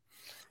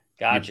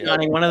 Gotcha.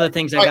 Johnny, one of the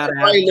things I got to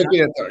ask.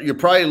 You're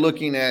probably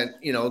looking at,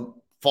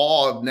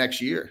 fall of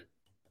next year.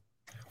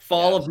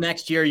 Fall of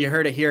next year. You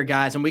heard it here,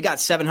 guys. And we got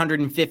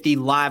 750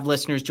 live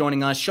listeners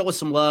joining us. Show us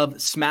some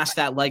love. Smash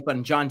that like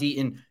button. John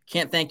Deaton,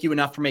 can't thank you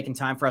enough for making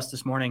time for us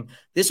this morning.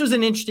 This was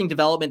an interesting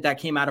development that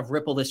came out of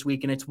Ripple this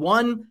week, and it's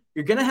one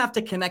you're going to have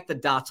to connect the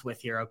dots with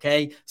here,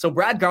 okay? So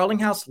Brad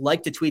Garlinghouse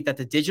liked a tweet that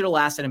the digital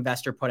asset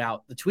investor put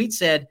out. The tweet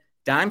said,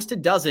 dimes to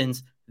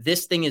dozens,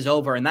 this thing is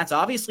over. And that's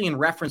obviously in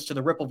reference to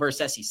the Ripple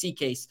versus SEC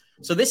case.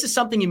 So this is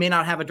something you may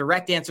not have a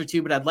direct answer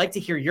to, but I'd like to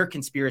hear your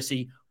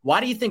conspiracy. Why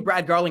do you think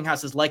Brad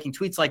Garlinghouse is liking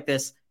tweets like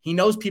this? He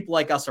knows people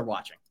like us are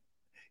watching.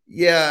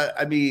 Yeah,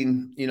 I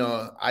mean,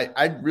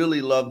 I'd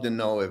really love to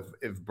know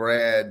if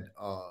Brad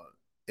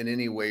in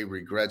any way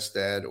regrets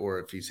that, or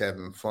if he's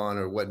having fun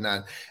or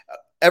whatnot.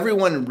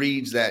 Everyone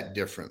reads that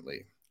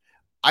differently.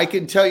 I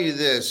can tell you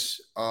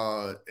this,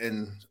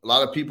 and a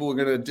lot of people are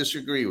going to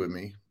disagree with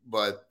me,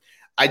 but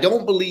I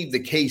don't believe the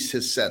case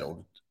has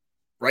settled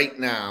right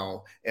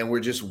now, and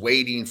we're just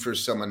waiting for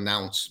some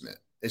announcement.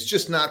 It's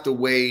just not the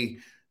way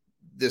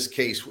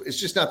it's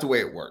just not the way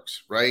it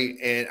works, right?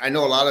 And I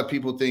know a lot of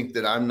people think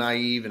that I'm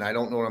naive and I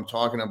don't know what I'm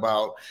talking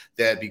about,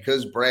 that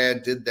because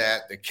Brad did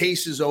that, the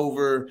case is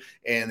over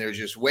and they're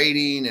just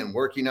waiting and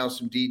working out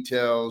some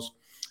details.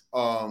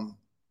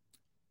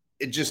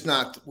 It's just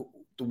not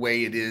the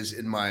way it is,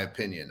 in my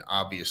opinion,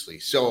 obviously.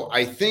 So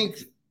I think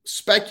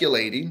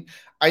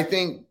I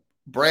think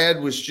Brad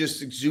was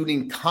just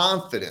exuding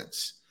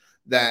confidence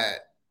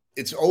that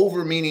it's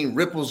over, meaning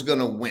Ripple's going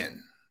to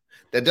win.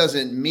 that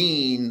doesn't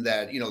mean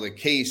that, the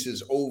case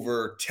is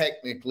over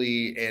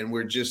technically and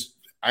we're just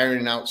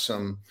ironing out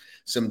some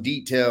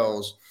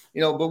details,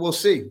 but we'll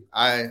see.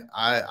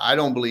 I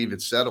don't believe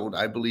it's settled.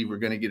 I believe we're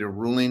going to get a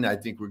ruling. I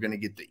think we're going to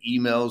get the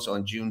emails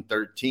on June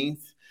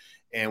 13th,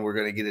 and we're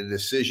going to get a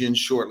decision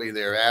shortly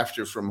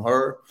thereafter from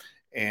her.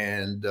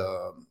 And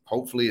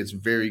hopefully it's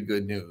very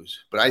good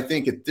news. But I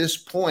think at this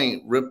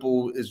point,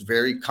 Ripple is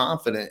very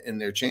confident in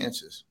their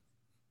chances.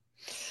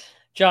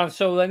 John,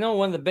 so I know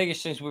one of the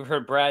biggest things we've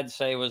heard Brad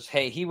say was,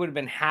 hey, he would have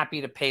been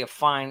happy to pay a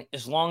fine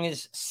as long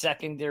as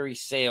secondary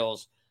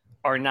sales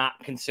are not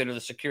considered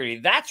a security.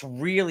 That's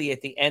really,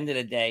 at the end of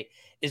the day,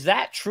 is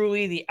that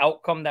truly the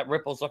outcome that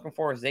Ripple's looking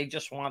for? Is they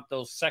just want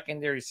those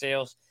secondary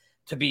sales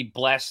to be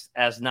blessed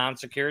as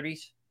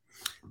non-securities?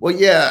 Well,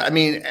 yeah. I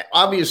mean,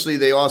 obviously,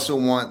 they also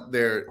want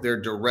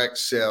their direct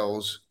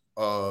sales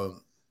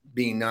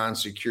being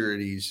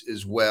non-securities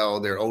as well,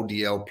 their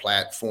ODL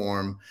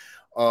platform.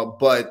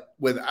 But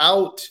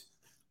without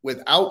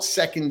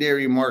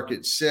secondary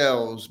market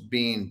sales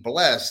being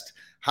blessed,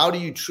 how do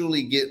you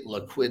truly get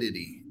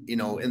liquidity,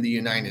 in the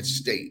United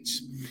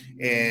States?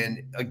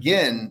 And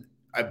again,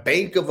 a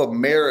Bank of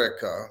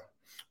America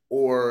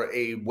or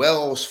a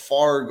Wells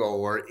Fargo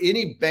or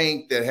any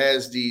bank that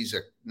has these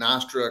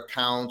Nostra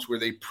accounts where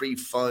they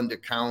pre-fund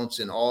accounts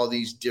in all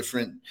these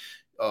different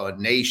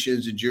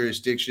nations and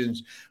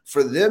jurisdictions,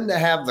 for them to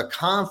have the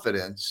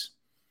confidence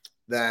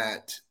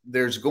that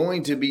there's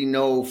going to be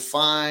no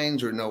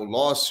fines or no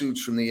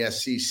lawsuits from the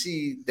SEC,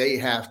 they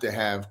have to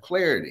have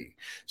clarity.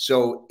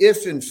 So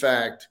if, in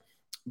fact,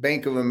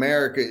 Bank of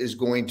America is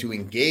going to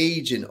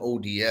engage in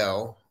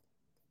ODL,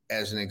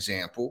 as an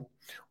example,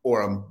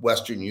 or a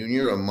Western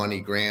Union or a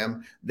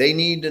MoneyGram, they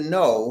need to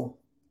know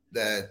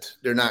that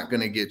they're not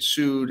going to get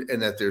sued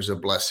and that there's a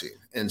blessing.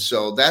 And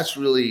so that's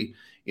really,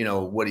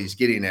 what he's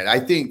getting at. I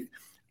think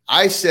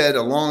I said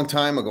a long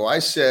time ago,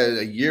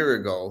 a year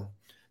ago,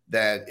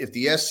 that if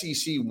the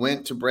SEC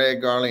went to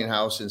Brad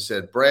Garlinghouse and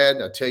said,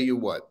 Brad, I'll tell you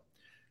what,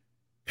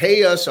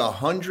 pay us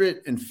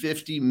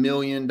 $150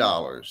 million,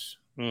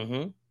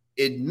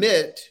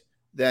 admit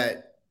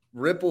that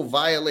Ripple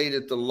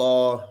violated the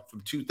law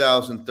from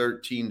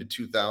 2013 to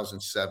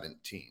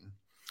 2017,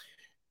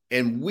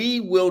 and we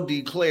will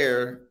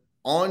declare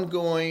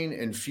ongoing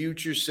and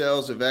future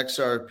sales of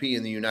XRP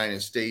in the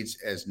United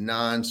States as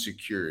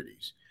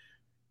non-securities.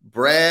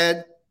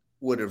 Brad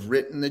would have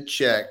written the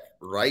check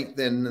right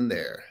then and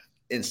there,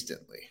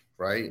 instantly,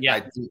 right?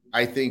 Yeah.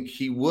 I think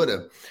he would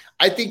have.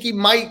 I think he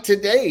might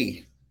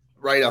today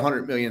write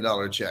 $100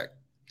 million check.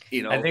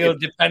 I think it'll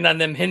depend on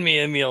them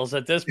Hinmi meals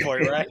at this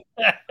point, right?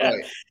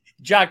 Right.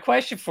 John,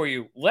 question for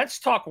you. Let's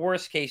talk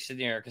worst case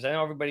scenario, because I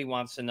know everybody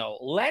wants to know.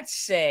 Let's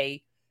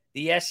say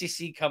the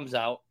SEC comes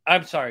out.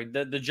 I'm sorry,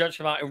 the judge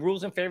comes out and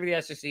rules in favor of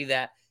the SEC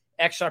that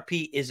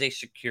XRP is a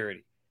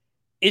security.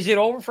 Is it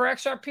over for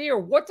XRP, or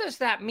what does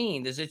that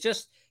mean? Does it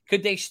just,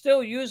 could they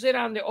still use it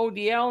on the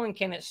ODL, and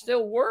can it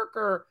still work,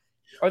 or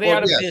are they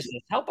out of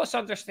business? Help us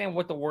understand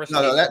what the worst.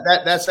 No,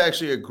 that's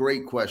actually a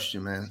great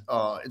question, man.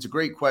 It's a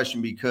great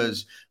question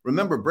because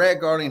remember, Brad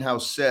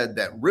Garlinghouse said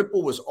that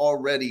Ripple was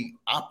already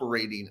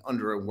operating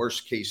under a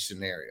worst case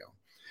scenario.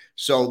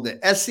 So the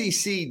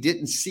SEC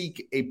didn't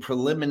seek a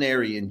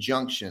preliminary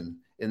injunction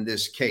in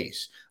this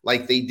case,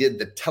 like they did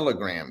the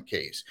Telegram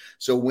case.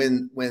 So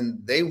when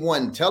they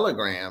won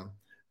Telegram,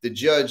 the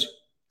judge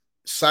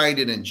signed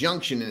an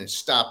injunction and it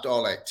stopped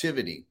all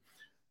activity.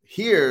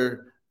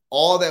 Here,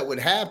 all that would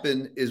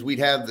happen is we'd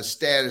have the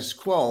status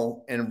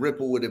quo and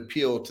Ripple would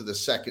appeal to the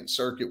Second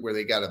Circuit where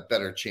they got a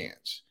better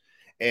chance.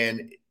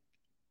 And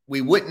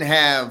we wouldn't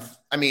have,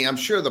 I'm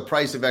sure the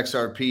price of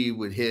XRP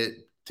would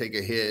take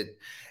a hit,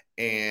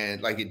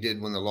 and like it did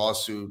when the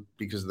lawsuit,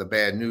 because of the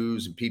bad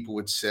news, and people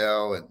would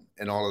sell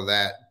and all of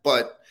that.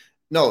 But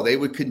no, they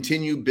would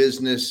continue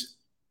business,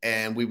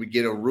 and we would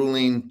get a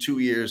ruling 2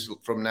 years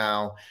from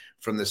now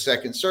from the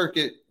Second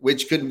Circuit,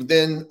 which could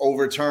then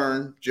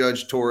overturn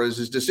Judge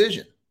Torres's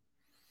decision.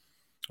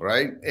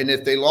 Right. And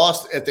if they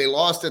lost at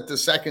the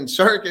Second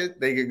Circuit,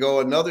 they could go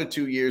another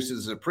 2 years to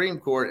the Supreme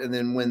Court and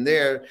then win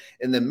there.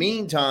 In the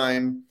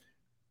meantime,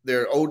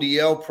 their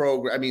ODL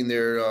program,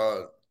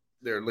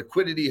 their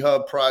liquidity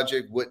hub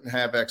project wouldn't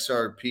have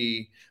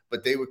XRP,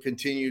 but they would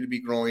continue to be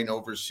growing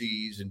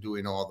overseas and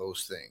doing all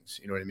those things.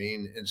 You know what I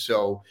mean? And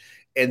so,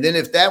 and then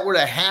if that were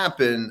to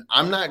happen,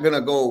 I'm not going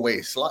to go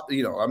away.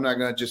 I'm not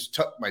going to just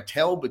tuck my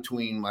tail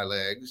between my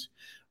legs.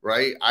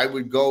 Right. I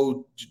would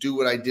go to do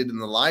what I did in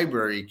the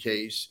library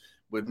case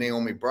with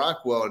Naomi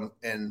Brockwell.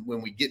 And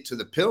when we get to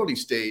the penalty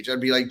stage,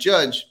 I'd be like,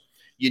 Judge,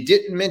 you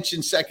didn't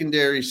mention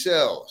secondary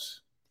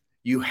sales.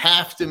 You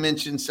have to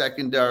mention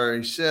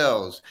secondary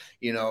sales.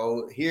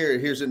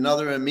 Here's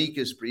another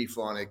amicus brief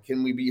on it.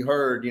 Can we be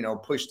heard,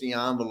 push the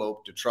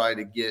envelope to try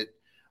to get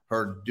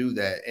her to do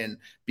that. And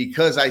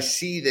because I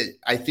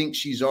think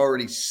she's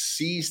already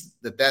sees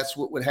that that's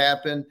what would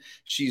happen.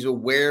 She's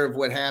aware of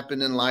what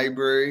happened in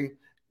library.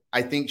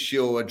 I think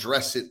she'll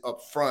address it up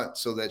front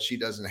so that she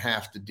doesn't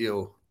have to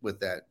deal with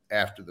that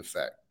after the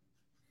fact.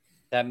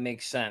 That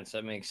makes sense.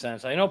 That makes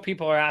sense. I know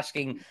people are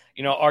asking,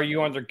 are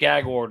you under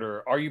gag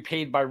order? Are you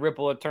paid by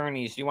Ripple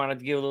attorneys? Do you want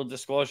to give a little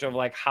disclosure of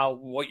like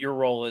what your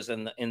role is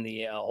in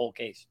the whole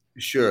case?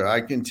 Sure. I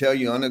can tell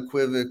you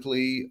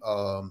unequivocally,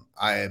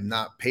 I am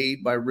not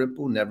paid by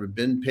Ripple, never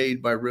been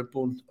paid by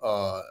Ripple.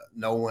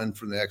 No one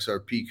from the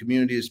XRP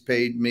community has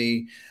paid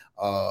me.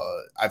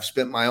 I've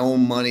spent my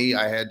own money.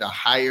 I had to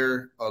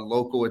hire a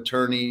local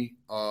attorney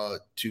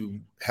to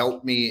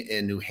help me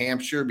in New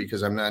Hampshire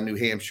because I'm not a New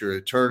Hampshire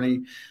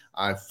attorney.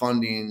 I'm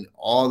funding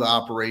all the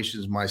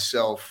operations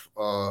myself.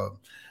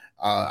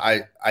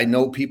 I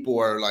know people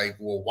are like,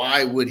 well,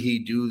 why would he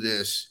do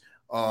this?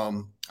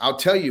 I'll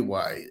tell you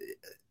why.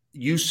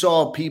 You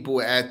saw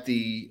people at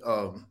the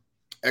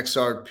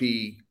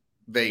XRP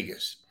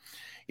Vegas.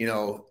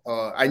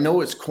 I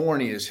know it's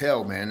corny as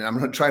hell, man. And I'm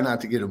going to try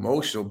not to get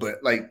emotional,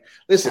 but like,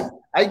 listen,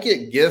 I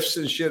get gifts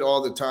and shit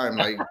all the time.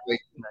 Like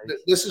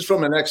this is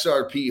from an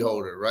XRP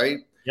holder, right?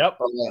 Yep.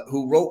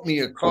 Who wrote me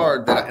a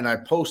card and I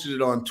posted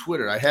it on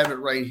Twitter. I have it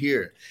right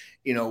here,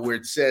 where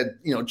it said,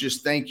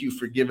 just thank you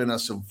for giving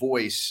us a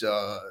voice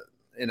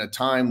in a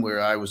time where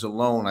I was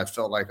alone. I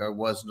felt like I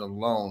wasn't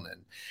alone.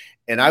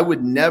 And I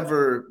would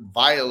never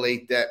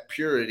violate that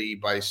purity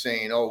by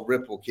saying, oh,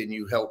 Ripple, can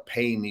you help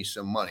pay me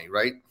some money,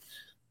 right?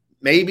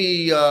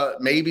 Maybe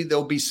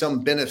there'll be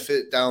some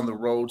benefit down the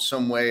road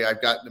some way.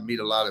 I've gotten to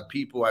meet a lot of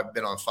people. I've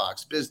been on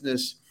Fox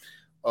Business.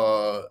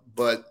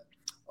 But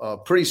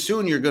pretty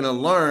soon you're going to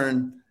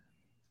learn,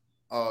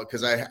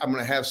 because I'm going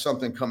to have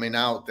something coming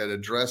out that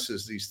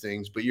addresses these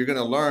things. But you're going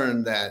to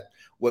learn that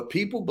what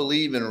people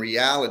believe in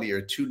reality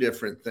are two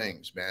different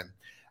things, man.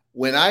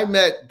 When I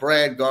met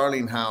Brad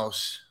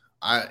Garlinghouse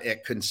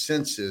at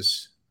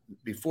Consensus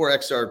before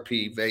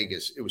XRP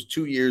Vegas, it was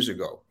 2 years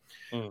ago.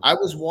 I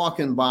was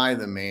walking by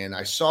the man.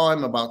 I saw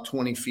him about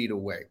 20 feet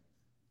away.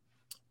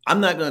 I'm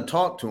not going to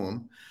talk to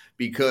him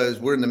because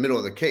we're in the middle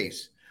of the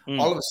case.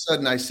 All of a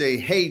sudden I say,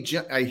 hey,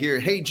 I hear,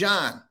 hey,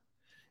 John.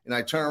 And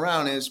I turn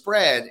around and it's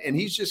Brad. And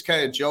he's just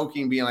kind of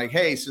joking, being like,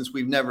 hey, since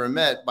we've never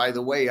met, by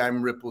the way,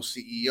 I'm Ripple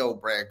CEO,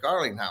 Brad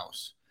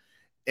Garlinghouse.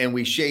 And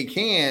we shake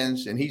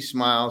hands and he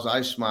smiles,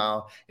 I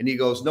smile, and he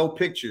goes, no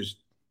pictures.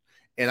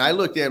 And I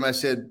looked at him, I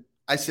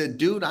said,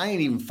 dude, I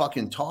ain't even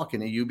fucking talking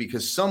to you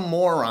because some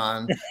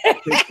moron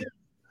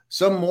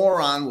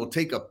will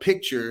take a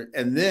picture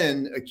and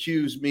then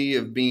accuse me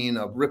of being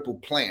a Ripple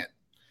plant.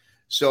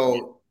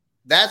 So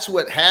that's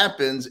what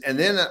happens. And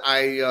then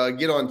I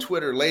get on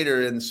Twitter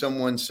later and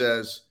someone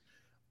says,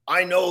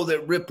 I know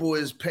that Ripple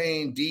is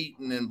paying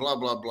Deaton and blah,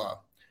 blah, blah.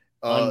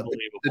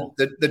 Unbelievable.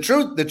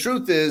 The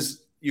truth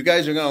is, you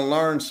guys are going to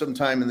learn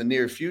sometime in the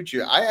near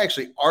future. I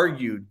actually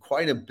argued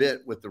quite a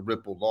bit with the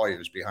Ripple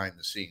lawyers behind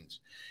the scenes.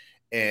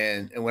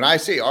 And when I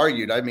say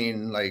argued, I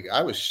mean, like,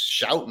 I was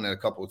shouting a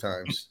couple of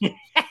times.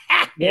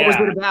 What was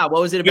it about?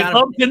 What was it about? We'd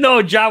love to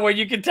know, John, what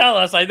you can tell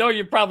us. I know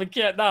you probably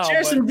can't now.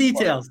 Share some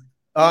details.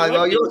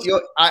 No,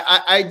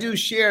 I do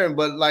share them,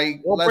 but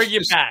like, we'll bring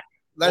you back.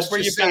 Let's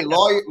just say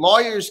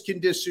lawyers can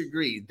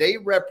disagree. They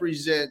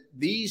represent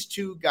these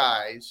two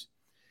guys.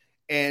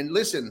 And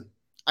listen,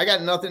 I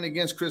got nothing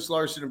against Chris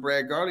Larson and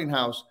Brad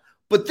Garlinghouse,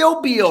 but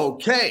they'll be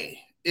okay.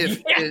 They're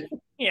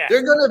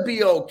going to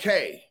be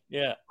okay.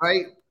 Yeah.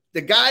 Right.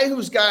 The guy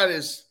who's got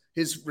his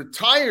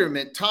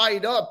retirement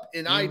tied up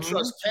in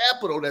iTrust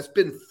Capital that's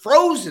been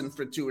frozen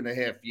for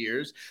 2.5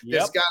 years,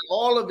 that's got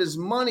all of his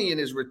money in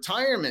his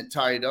retirement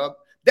tied up,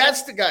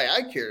 that's the guy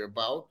I care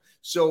about.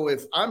 So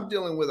if I'm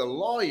dealing with a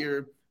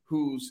lawyer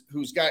who's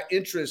got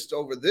interest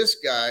over this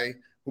guy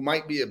who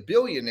might be a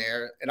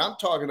billionaire, and I'm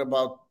talking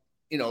about,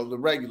 the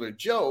regular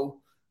Joe,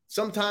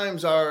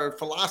 sometimes our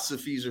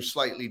philosophies are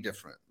slightly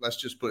different. Let's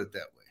just put it that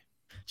way.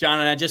 John,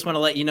 and I just want to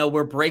let you know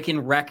we're breaking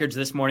records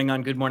this morning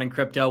on Good Morning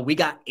Crypto. We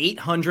got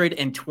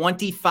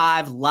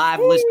 825 live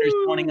listeners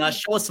joining us.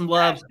 Show us some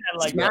love.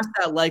 Smash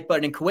that like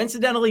button. And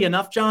coincidentally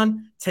enough,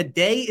 John,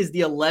 today is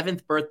the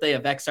 11th birthday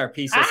of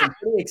XRP. So some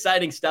pretty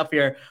exciting stuff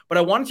here. But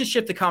I wanted to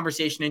shift the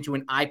conversation into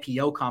an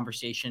IPO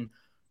conversation.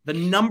 The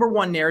number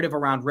one narrative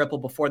around Ripple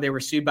before they were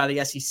sued by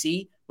the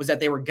SEC was that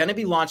they were going to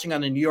be launching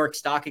on the New York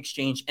Stock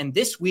Exchange. And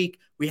this week,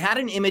 we had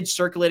an image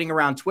circulating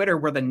around Twitter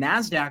where the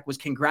NASDAQ was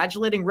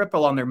congratulating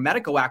Ripple on their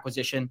Medico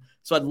acquisition.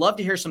 So I'd love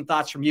to hear some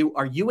thoughts from you.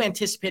 Are you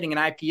anticipating an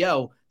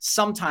IPO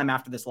sometime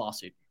after this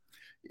lawsuit?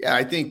 Yeah,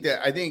 I think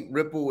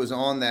Ripple was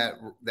on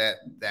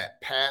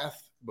that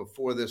path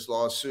before this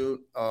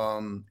lawsuit.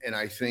 And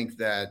I think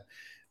that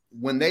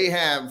when they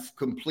have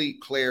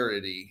complete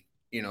clarity,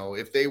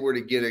 if they were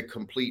to get a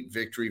complete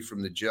victory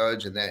from the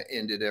judge and that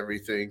ended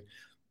everything,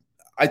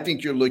 I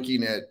think you're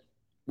looking at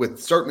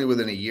certainly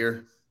within a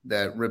year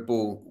that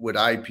Ripple would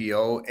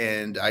IPO.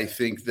 And I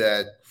think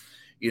that,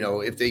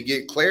 if they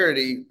get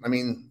clarity, I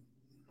mean,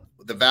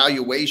 the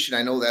valuation,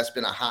 I know that's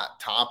been a hot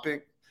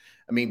topic.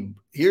 I mean,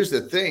 here's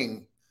the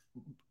thing.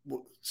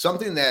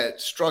 Something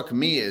that struck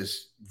me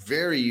as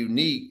very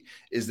unique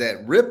is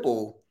that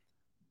Ripple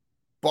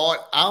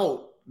bought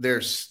out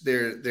their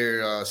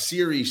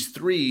Series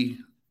 3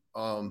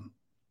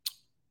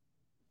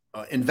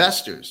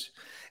 investors.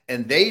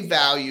 And they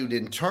valued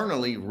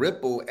internally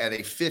Ripple at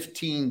a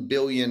 $15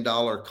 billion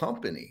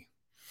company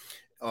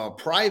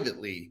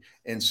privately.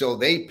 And so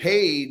they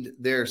paid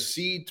their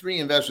seed 3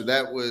 investor.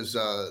 That was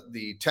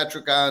the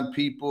Tetragon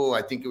people.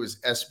 I think it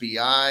was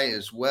SBI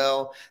as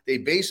well. They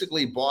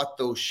basically bought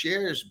those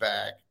shares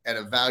back at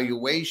a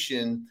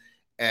valuation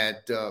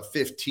at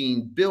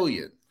 15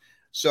 billion.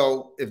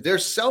 So if they're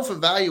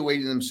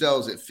self-evaluating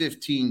themselves at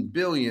 15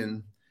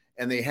 billion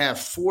and they have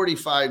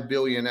 45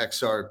 billion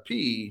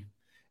XRP,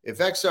 if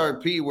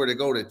XRP were to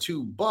go to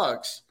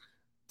 $2,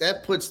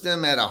 that puts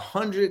them at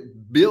 $100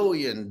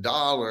 billion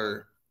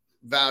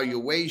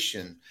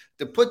valuation.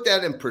 To put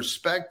that in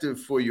perspective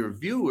for your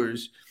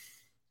viewers,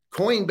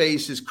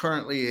 Coinbase is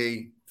currently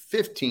a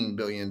 $15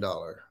 billion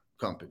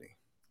company.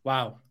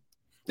 Wow.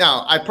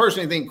 Now, I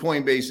personally think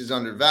Coinbase is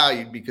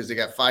undervalued because they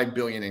got $5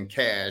 billion in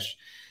cash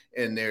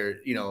and they're,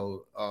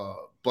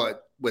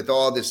 but with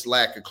all this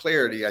lack of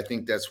clarity, I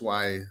think that's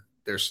why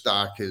their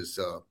stock has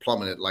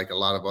plummeted like a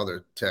lot of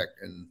other tech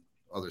and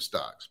other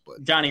stocks.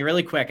 But Johnny,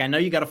 really quick, I know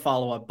you got a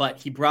follow up, but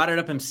he brought it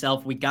up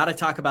himself. We got to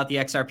talk about the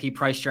XRP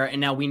price chart.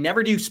 And now we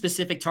never do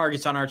specific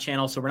targets on our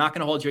channel, so we're not going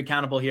to hold you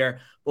accountable here.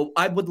 But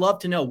I would love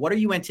to know, what are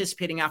you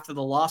anticipating after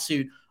the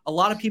lawsuit? A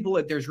lot of people,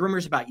 there's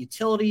rumors about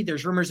utility,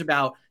 there's rumors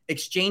about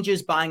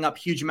exchanges buying up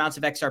huge amounts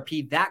of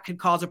XRP. That could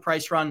cause a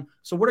price run.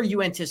 So what are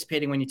you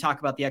anticipating when you talk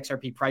about the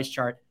XRP price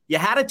chart? You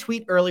had a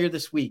tweet earlier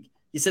this week.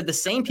 You said the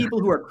same people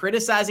who are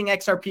criticizing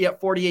XRP at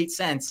 48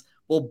 cents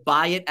will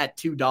buy it at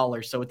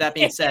 $2. So with that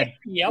being said,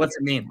 what's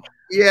it mean?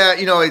 Yeah,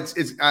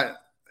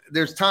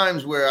 there's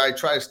times where I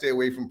try to stay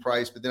away from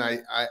price, but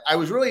then I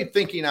was really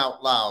thinking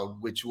out loud,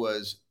 which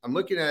was, I'm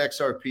looking at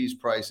XRP's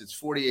price. It's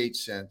 48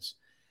 cents.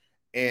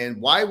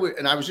 And I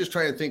was just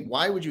trying to think,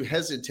 why would you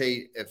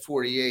hesitate at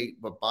 48,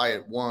 but buy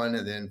at 1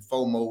 and then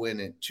FOMO in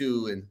at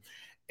 2?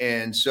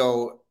 And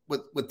so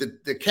with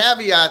the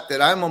caveat that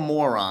I'm a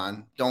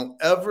moron,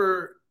 don't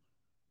ever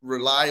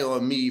rely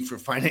on me for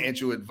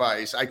financial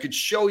advice. I could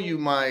show you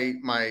my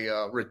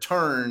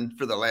return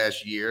for the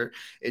last year,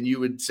 and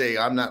you would say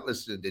I'm not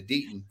listening to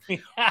Deaton.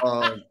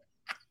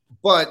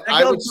 But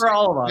I would for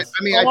all of us.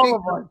 I mean, all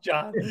of us,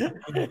 John.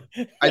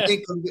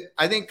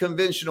 I think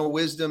conventional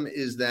wisdom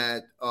is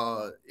that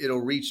it'll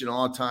reach an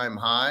all-time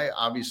high.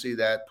 Obviously,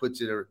 that puts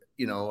it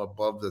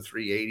above the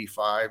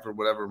 385 or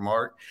whatever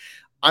mark.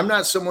 I'm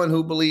not someone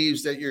who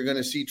believes that you're going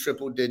to see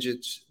triple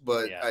digits,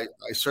 but I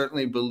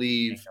certainly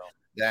believe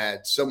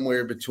that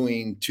somewhere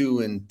between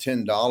 $2 and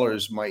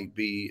 $10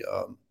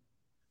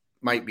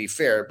 might be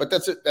fair. But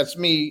that's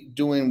me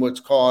doing what's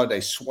called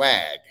a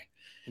swag,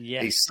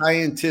 a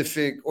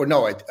scientific, or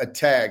no, a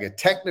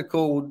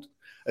technical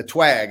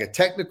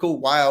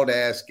wild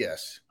ass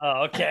guess.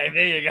 Oh, okay.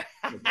 There you go.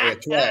 A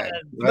twag,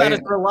 About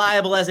as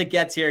reliable as it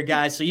gets here,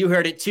 guys. So you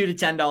heard it, $2 to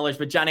 $10.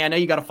 But Johnny, I know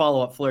you got a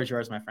follow up. Floor is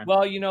yours, my friend.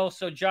 Well,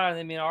 so John,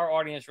 I mean, our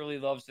audience really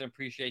loves and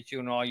appreciates you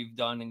and all you've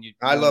done, and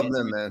I love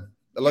them, man.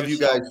 I love you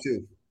guys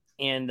too.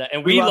 And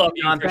we love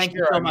you, John. Thank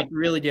you so much. We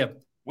really do.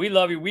 We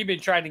love you. We've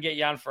been trying to get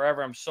you on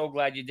forever. I'm so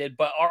glad you did.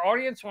 But our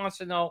audience wants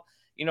to know,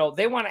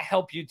 they want to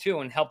help you too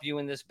and help you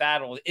in this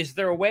battle. Is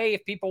there a way,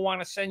 if people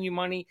want to send you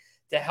money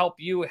to help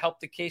you, help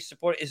the case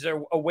support, is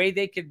there a way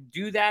they could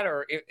do that?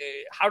 Or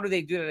how do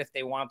they do that if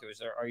they want to?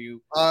 Are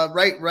you?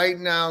 Right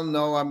now,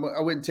 no,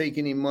 I wouldn't take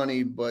any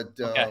money, but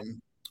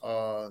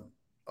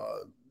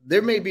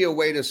there may be a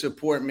way to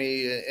support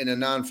me in a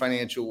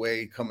non-financial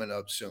way coming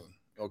up soon.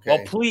 Okay.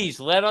 Well, please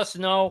let us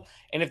know.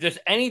 And if there's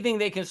anything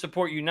they can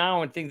support you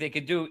now and think they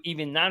could do,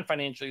 even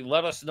non-financially,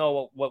 let us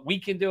know what we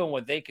can do and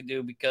what they can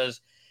do,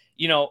 because,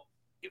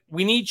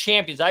 we need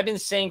champions. I've been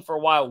saying for a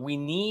while, we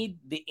need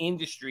the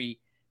industry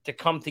to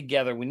come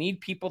together. We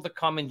need people to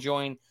come and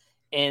join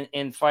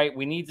and fight.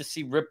 We need to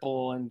see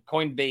Ripple and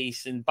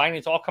Coinbase and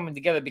Binance all coming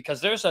together,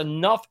 because there's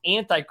enough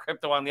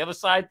anti-crypto on the other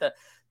side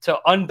to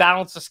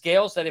unbalance the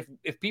scales, that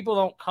if people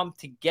don't come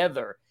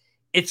together,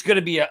 it's going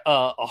to be a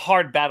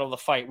hard battle to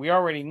fight. We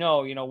already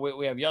know,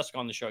 we have Yusk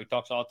on the show. He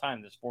talks all the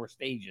time. There's 4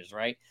 stages,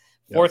 right?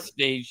 Fourth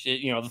stage,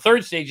 the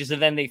third stage is the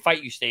then they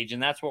fight you stage.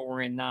 And that's what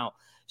we're in now.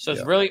 So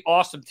it's really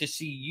awesome to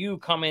see you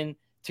come in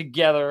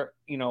together,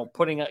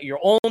 putting your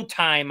own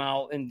time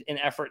out and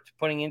effort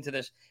putting into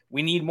this.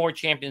 We need more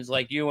champions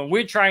like you. And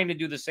we're trying to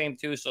do the same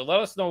too. So let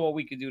us know what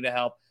we could do to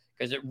help,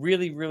 because it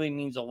really, really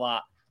means a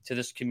lot to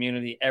this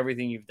community,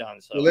 everything you've done.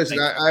 So well, listen,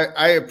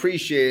 I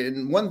appreciate it.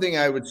 And one thing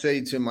I would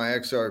say to my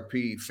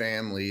XRP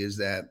family is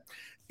that,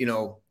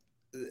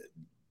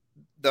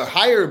 the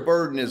higher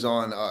burden is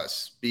on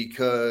us,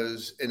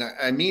 because, and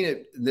I mean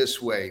it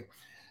this way,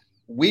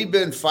 we've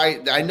been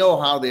fighting. I know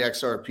how the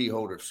XRP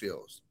holder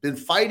feels. Been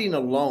fighting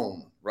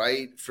alone,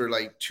 right? For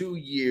like 2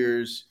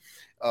 years.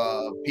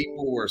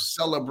 People were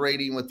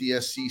celebrating what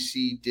the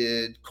SEC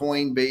did.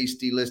 Coinbase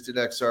delisted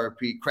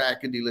XRP,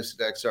 Kraken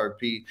delisted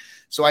XRP.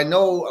 So I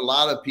know a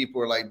lot of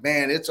people are like,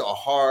 man, it's a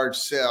hard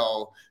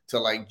sell to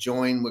like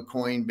join with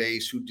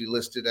Coinbase, who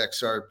delisted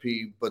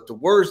XRP. But the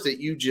words that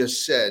you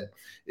just said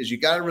is, you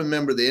got to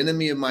remember, the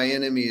enemy of my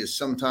enemy is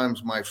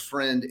sometimes my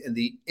friend. And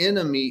the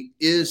enemy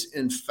is,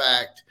 in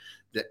fact,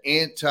 the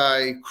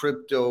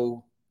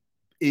anti-crypto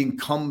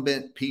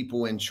incumbent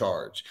people in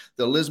charge.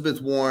 The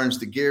Elizabeth Warrens,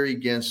 the Gary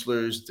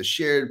Genslers, the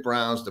Sherrod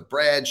Browns, the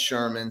Brad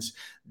Shermans.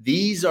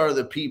 These are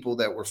the people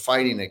that we're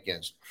fighting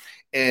against.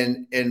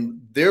 And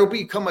there'll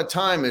become a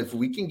time, if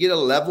we can get a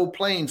level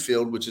playing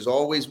field, which is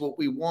always what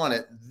we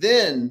wanted,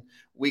 then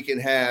we can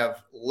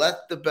have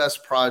let the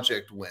best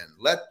project win,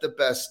 let the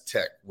best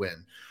tech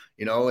win.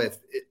 You know, if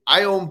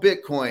I own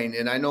Bitcoin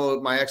and I know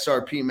my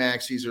XRP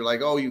maxis are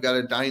like, oh, you got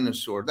a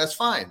dinosaur, that's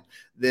fine.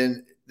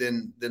 Then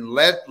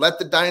let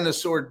the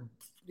dinosaur,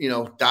 you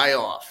know, die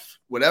off.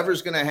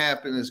 Whatever's going to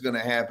happen is going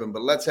to happen,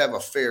 but let's have a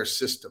fair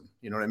system.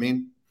 You know what I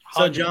mean?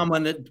 So, John,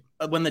 when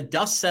the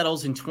dust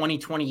settles in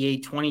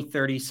 2028,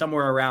 2030,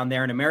 somewhere around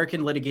there, and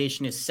American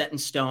litigation is set in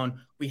stone,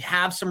 we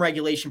have some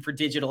regulation for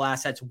digital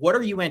assets. What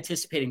are you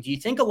anticipating? Do you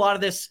think a lot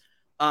of this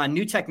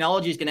new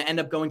technology is going to end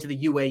up going to the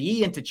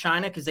UAE and to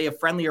China because they have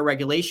friendlier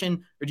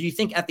regulation? Or do you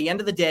think at the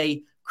end of the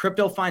day,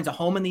 crypto finds a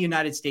home in the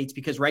United States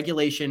because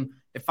regulation,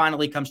 it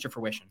finally comes to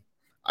fruition?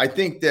 I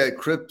think that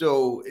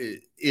crypto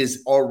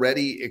is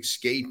already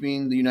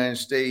escaping the United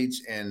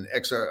States, and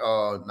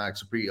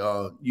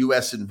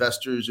U.S.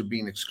 investors are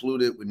being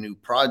excluded with new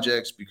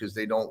projects because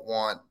they don't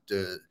want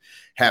to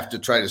have to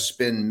try to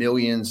spend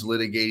millions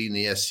litigating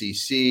the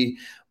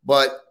SEC.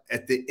 But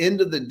at the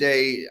end of the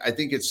day, I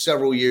think it's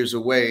several years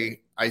away.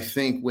 I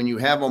think when you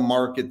have a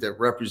market that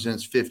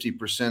represents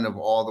 50% of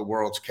all the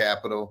world's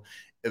capital,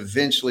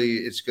 eventually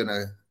it's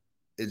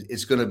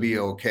gonna be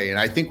okay. And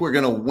I think we're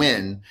gonna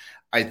win.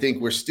 I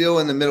think we're still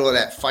in the middle of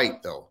that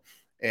fight, though.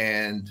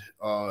 And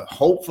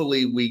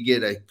hopefully we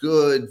get a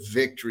good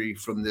victory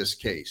from this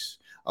case.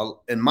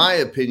 In my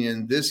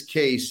opinion, this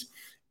case,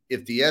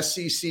 if the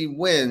SEC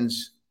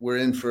wins, we're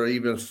in for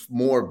even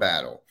more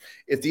battle.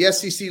 If the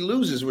SEC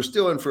loses, we're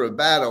still in for a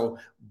battle,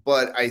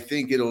 but I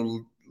think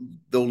they'll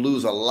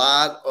lose a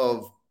lot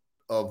of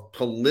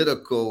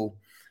political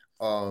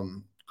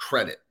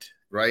credit,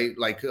 right?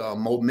 Like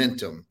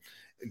momentum.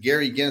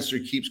 Gary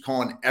Gensler keeps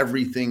calling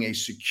everything a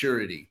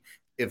security.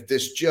 If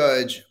this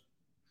judge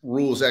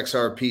rules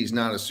XRP is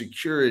not a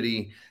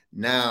security,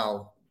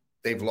 now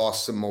they've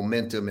lost some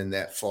momentum in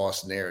that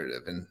false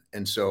narrative.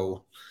 And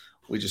so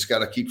we just got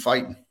to keep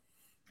fighting.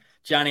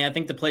 Johnny, I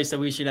think the place that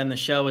we should end the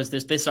show is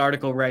this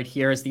article right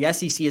here is the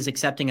SEC is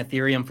accepting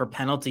Ethereum for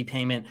penalty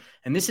payment.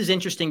 And this is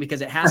interesting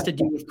because it has to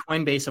do with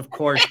Coinbase, of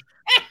course.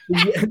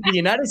 The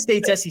United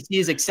States SEC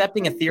is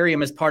accepting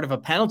Ethereum as part of a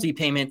penalty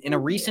payment in a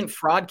recent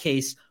fraud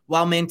case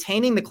while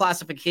maintaining the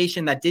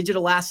classification that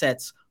digital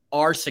assets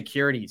are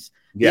securities.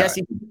 Yeah.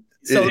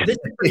 So this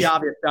is pretty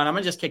obvious, John. I'm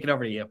going to just kick it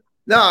over to you.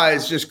 No,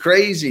 it's just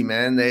crazy,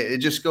 man. It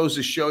just goes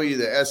to show you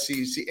the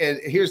SEC. And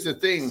here's the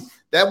thing.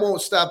 That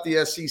won't stop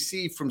the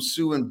SEC from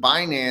suing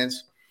Binance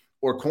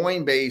or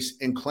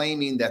Coinbase and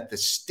claiming that the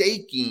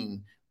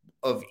staking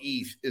of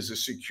ETH is a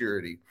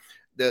security.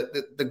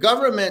 The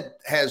government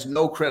has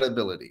no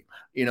credibility.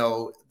 You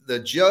know, the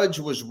judge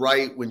was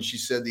right when she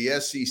said the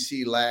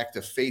SEC lacked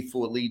a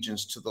faithful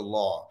allegiance to the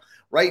law.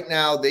 Right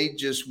now, they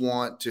just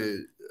want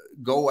to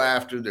go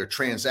after their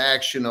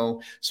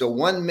transactional. So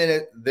 1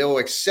 minute they'll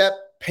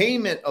accept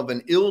payment of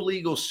an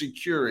illegal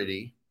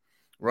security,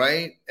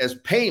 right, as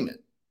payment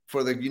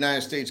for the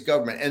United States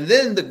government. And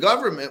then the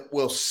government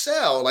will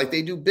sell, like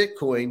they do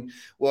Bitcoin,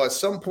 will at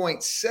some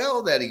point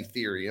sell that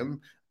Ethereum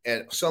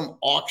at some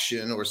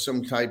auction or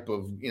some type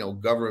of,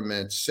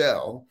 government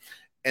sell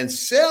and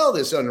sell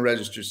this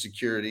unregistered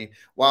security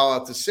while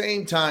at the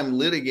same time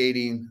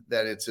litigating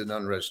that it's an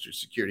unregistered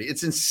security.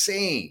 It's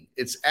insane.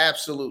 It's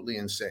absolutely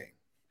insane.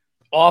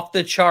 Off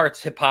the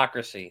charts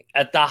hypocrisy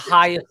at the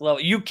highest level.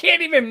 You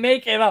can't even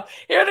make it up.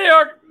 Here they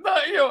are,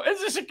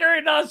 it's a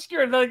security,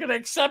 non-security. They're going to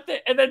accept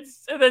it and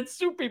then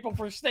sue people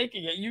for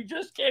staking it. You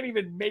just can't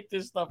even make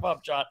this stuff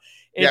up, John.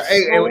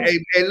 Hey,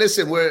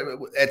 listen, we're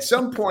at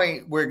some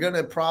point we're going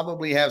to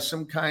probably have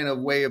some kind of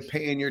way of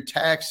paying your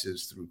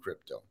taxes through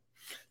crypto.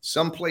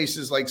 Some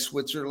places like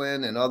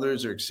Switzerland and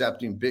others are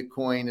accepting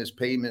Bitcoin as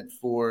payment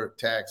for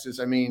taxes.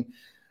 I mean,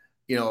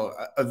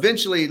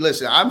 eventually,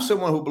 listen, I'm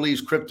someone who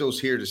believes crypto's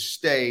here to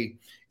stay.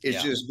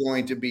 It's just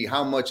going to be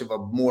how much of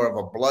more of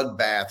a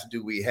bloodbath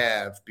do we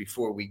have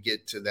before we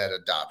get to that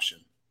adoption?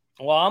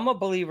 Well, I'm a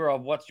believer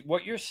of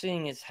what you're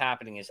seeing is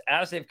happening is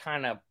as they've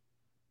kind of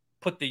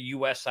put the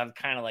U.S. on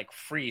kind of like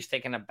freeze,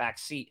 taking a back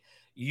seat.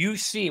 You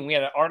see, and we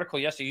had an article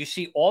yesterday, you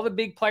see all the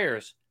big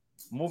players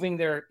moving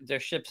their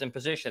ships in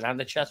position on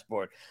the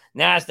chessboard.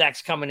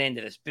 NASDAQ's coming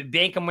into this.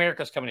 Bank of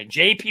America's coming in.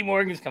 JP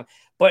Morgan's coming.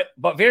 But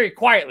very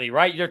quietly,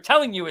 right? You're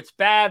telling you it's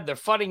bad. They're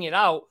fudding it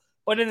out.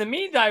 But in the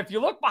meantime, if you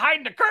look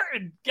behind the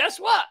curtain, guess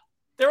what?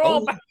 They're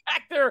all back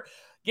there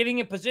getting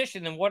in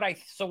position. And what I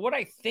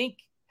think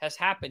has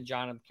happened,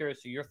 John, I'm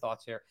curious to your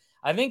thoughts here.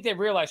 I think they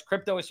realized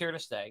crypto is here to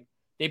stay.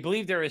 They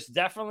believe there is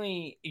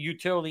definitely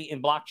utility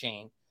in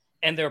blockchain.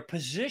 And they're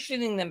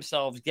positioning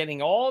themselves,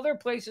 getting all their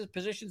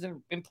positions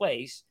in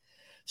place,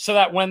 so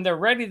that when they're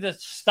ready to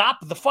stop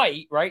the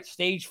fight, right?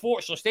 Stage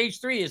 4. So stage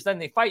 3 is then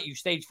they fight you.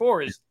 Stage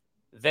 4 is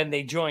then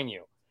they join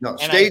you. No,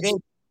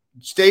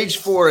 stage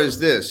 4 is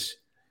this.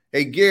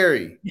 Hey,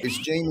 Gary, it's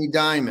Jamie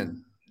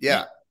Dimon.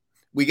 Yeah.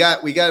 We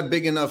got a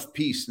big enough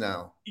piece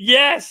now.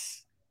 Yes.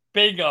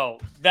 Bingo.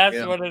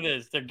 That's what it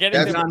is. They're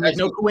getting there's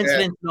no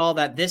coincidence at all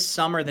that this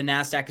summer the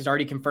NASDAQ has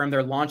already confirmed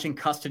they're launching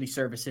custody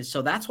services.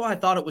 So that's why I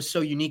thought it was so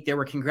unique. They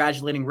were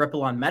congratulating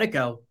Ripple on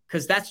Medico,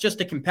 because that's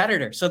just a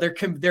competitor. So they're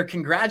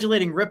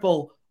congratulating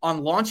Ripple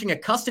on launching a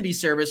custody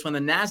service when the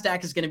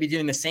NASDAQ is going to be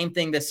doing the same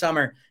thing this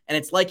summer. And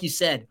it's like you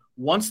said,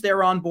 once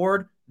they're on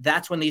board,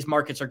 that's when these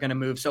markets are going to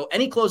move. So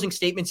any closing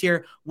statements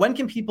here? Where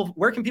can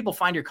people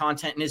find your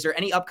content? And is there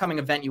any upcoming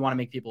event you want to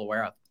make people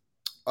aware of?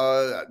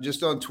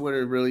 Just on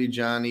Twitter, really,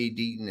 Johnny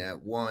Deaton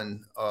at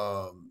 1.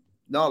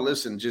 No,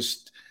 listen,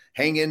 just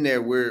hang in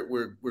there.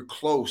 We're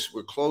close.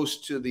 We're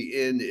close to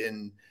the end.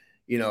 And,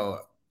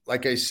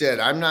 like I said,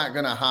 I'm not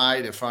going to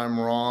hide if I'm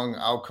wrong.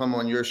 I'll come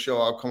on your show.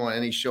 I'll come on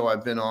any show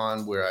I've been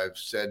on where I've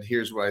said,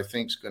 here's what I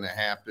think is going to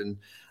happen.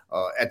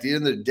 At the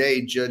end of the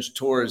day, Judge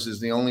Torres is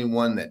the only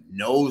one that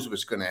knows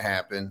what's going to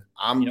happen.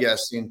 I'm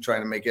guessing,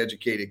 trying to make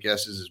educated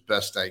guesses as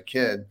best I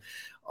can.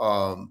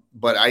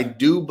 But I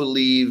do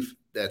believe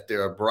that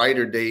there are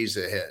brighter days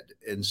ahead.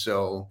 And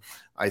so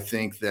I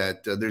think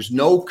that there's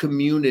no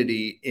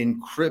community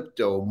in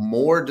crypto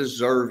more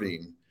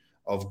deserving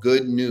of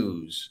good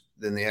news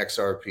than the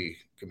XRP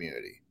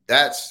community.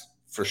 That's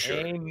for sure.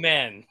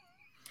 Amen.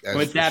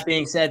 With that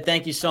being said,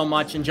 thank you so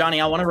much. And Johnny,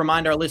 I want to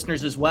remind our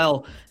listeners as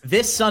well,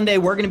 this Sunday,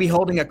 we're going to be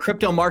holding a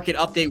crypto market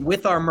update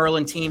with our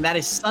Merlin team. That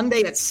is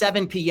Sunday at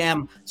 7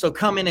 p.m. So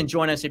come in and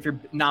join us if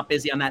you're not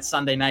busy on that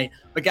Sunday night.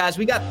 But guys,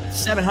 we got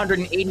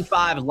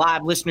 785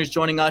 live listeners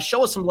joining us.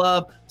 Show us some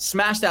love.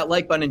 Smash that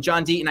like button. And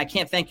John Deaton, I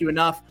can't thank you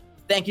enough.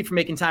 Thank you for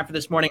making time for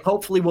this morning.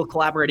 Hopefully we'll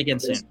collaborate again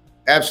soon.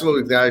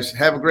 Absolutely, guys.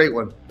 Have a great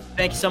one.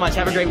 Thank you so much.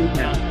 Have a great week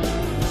now.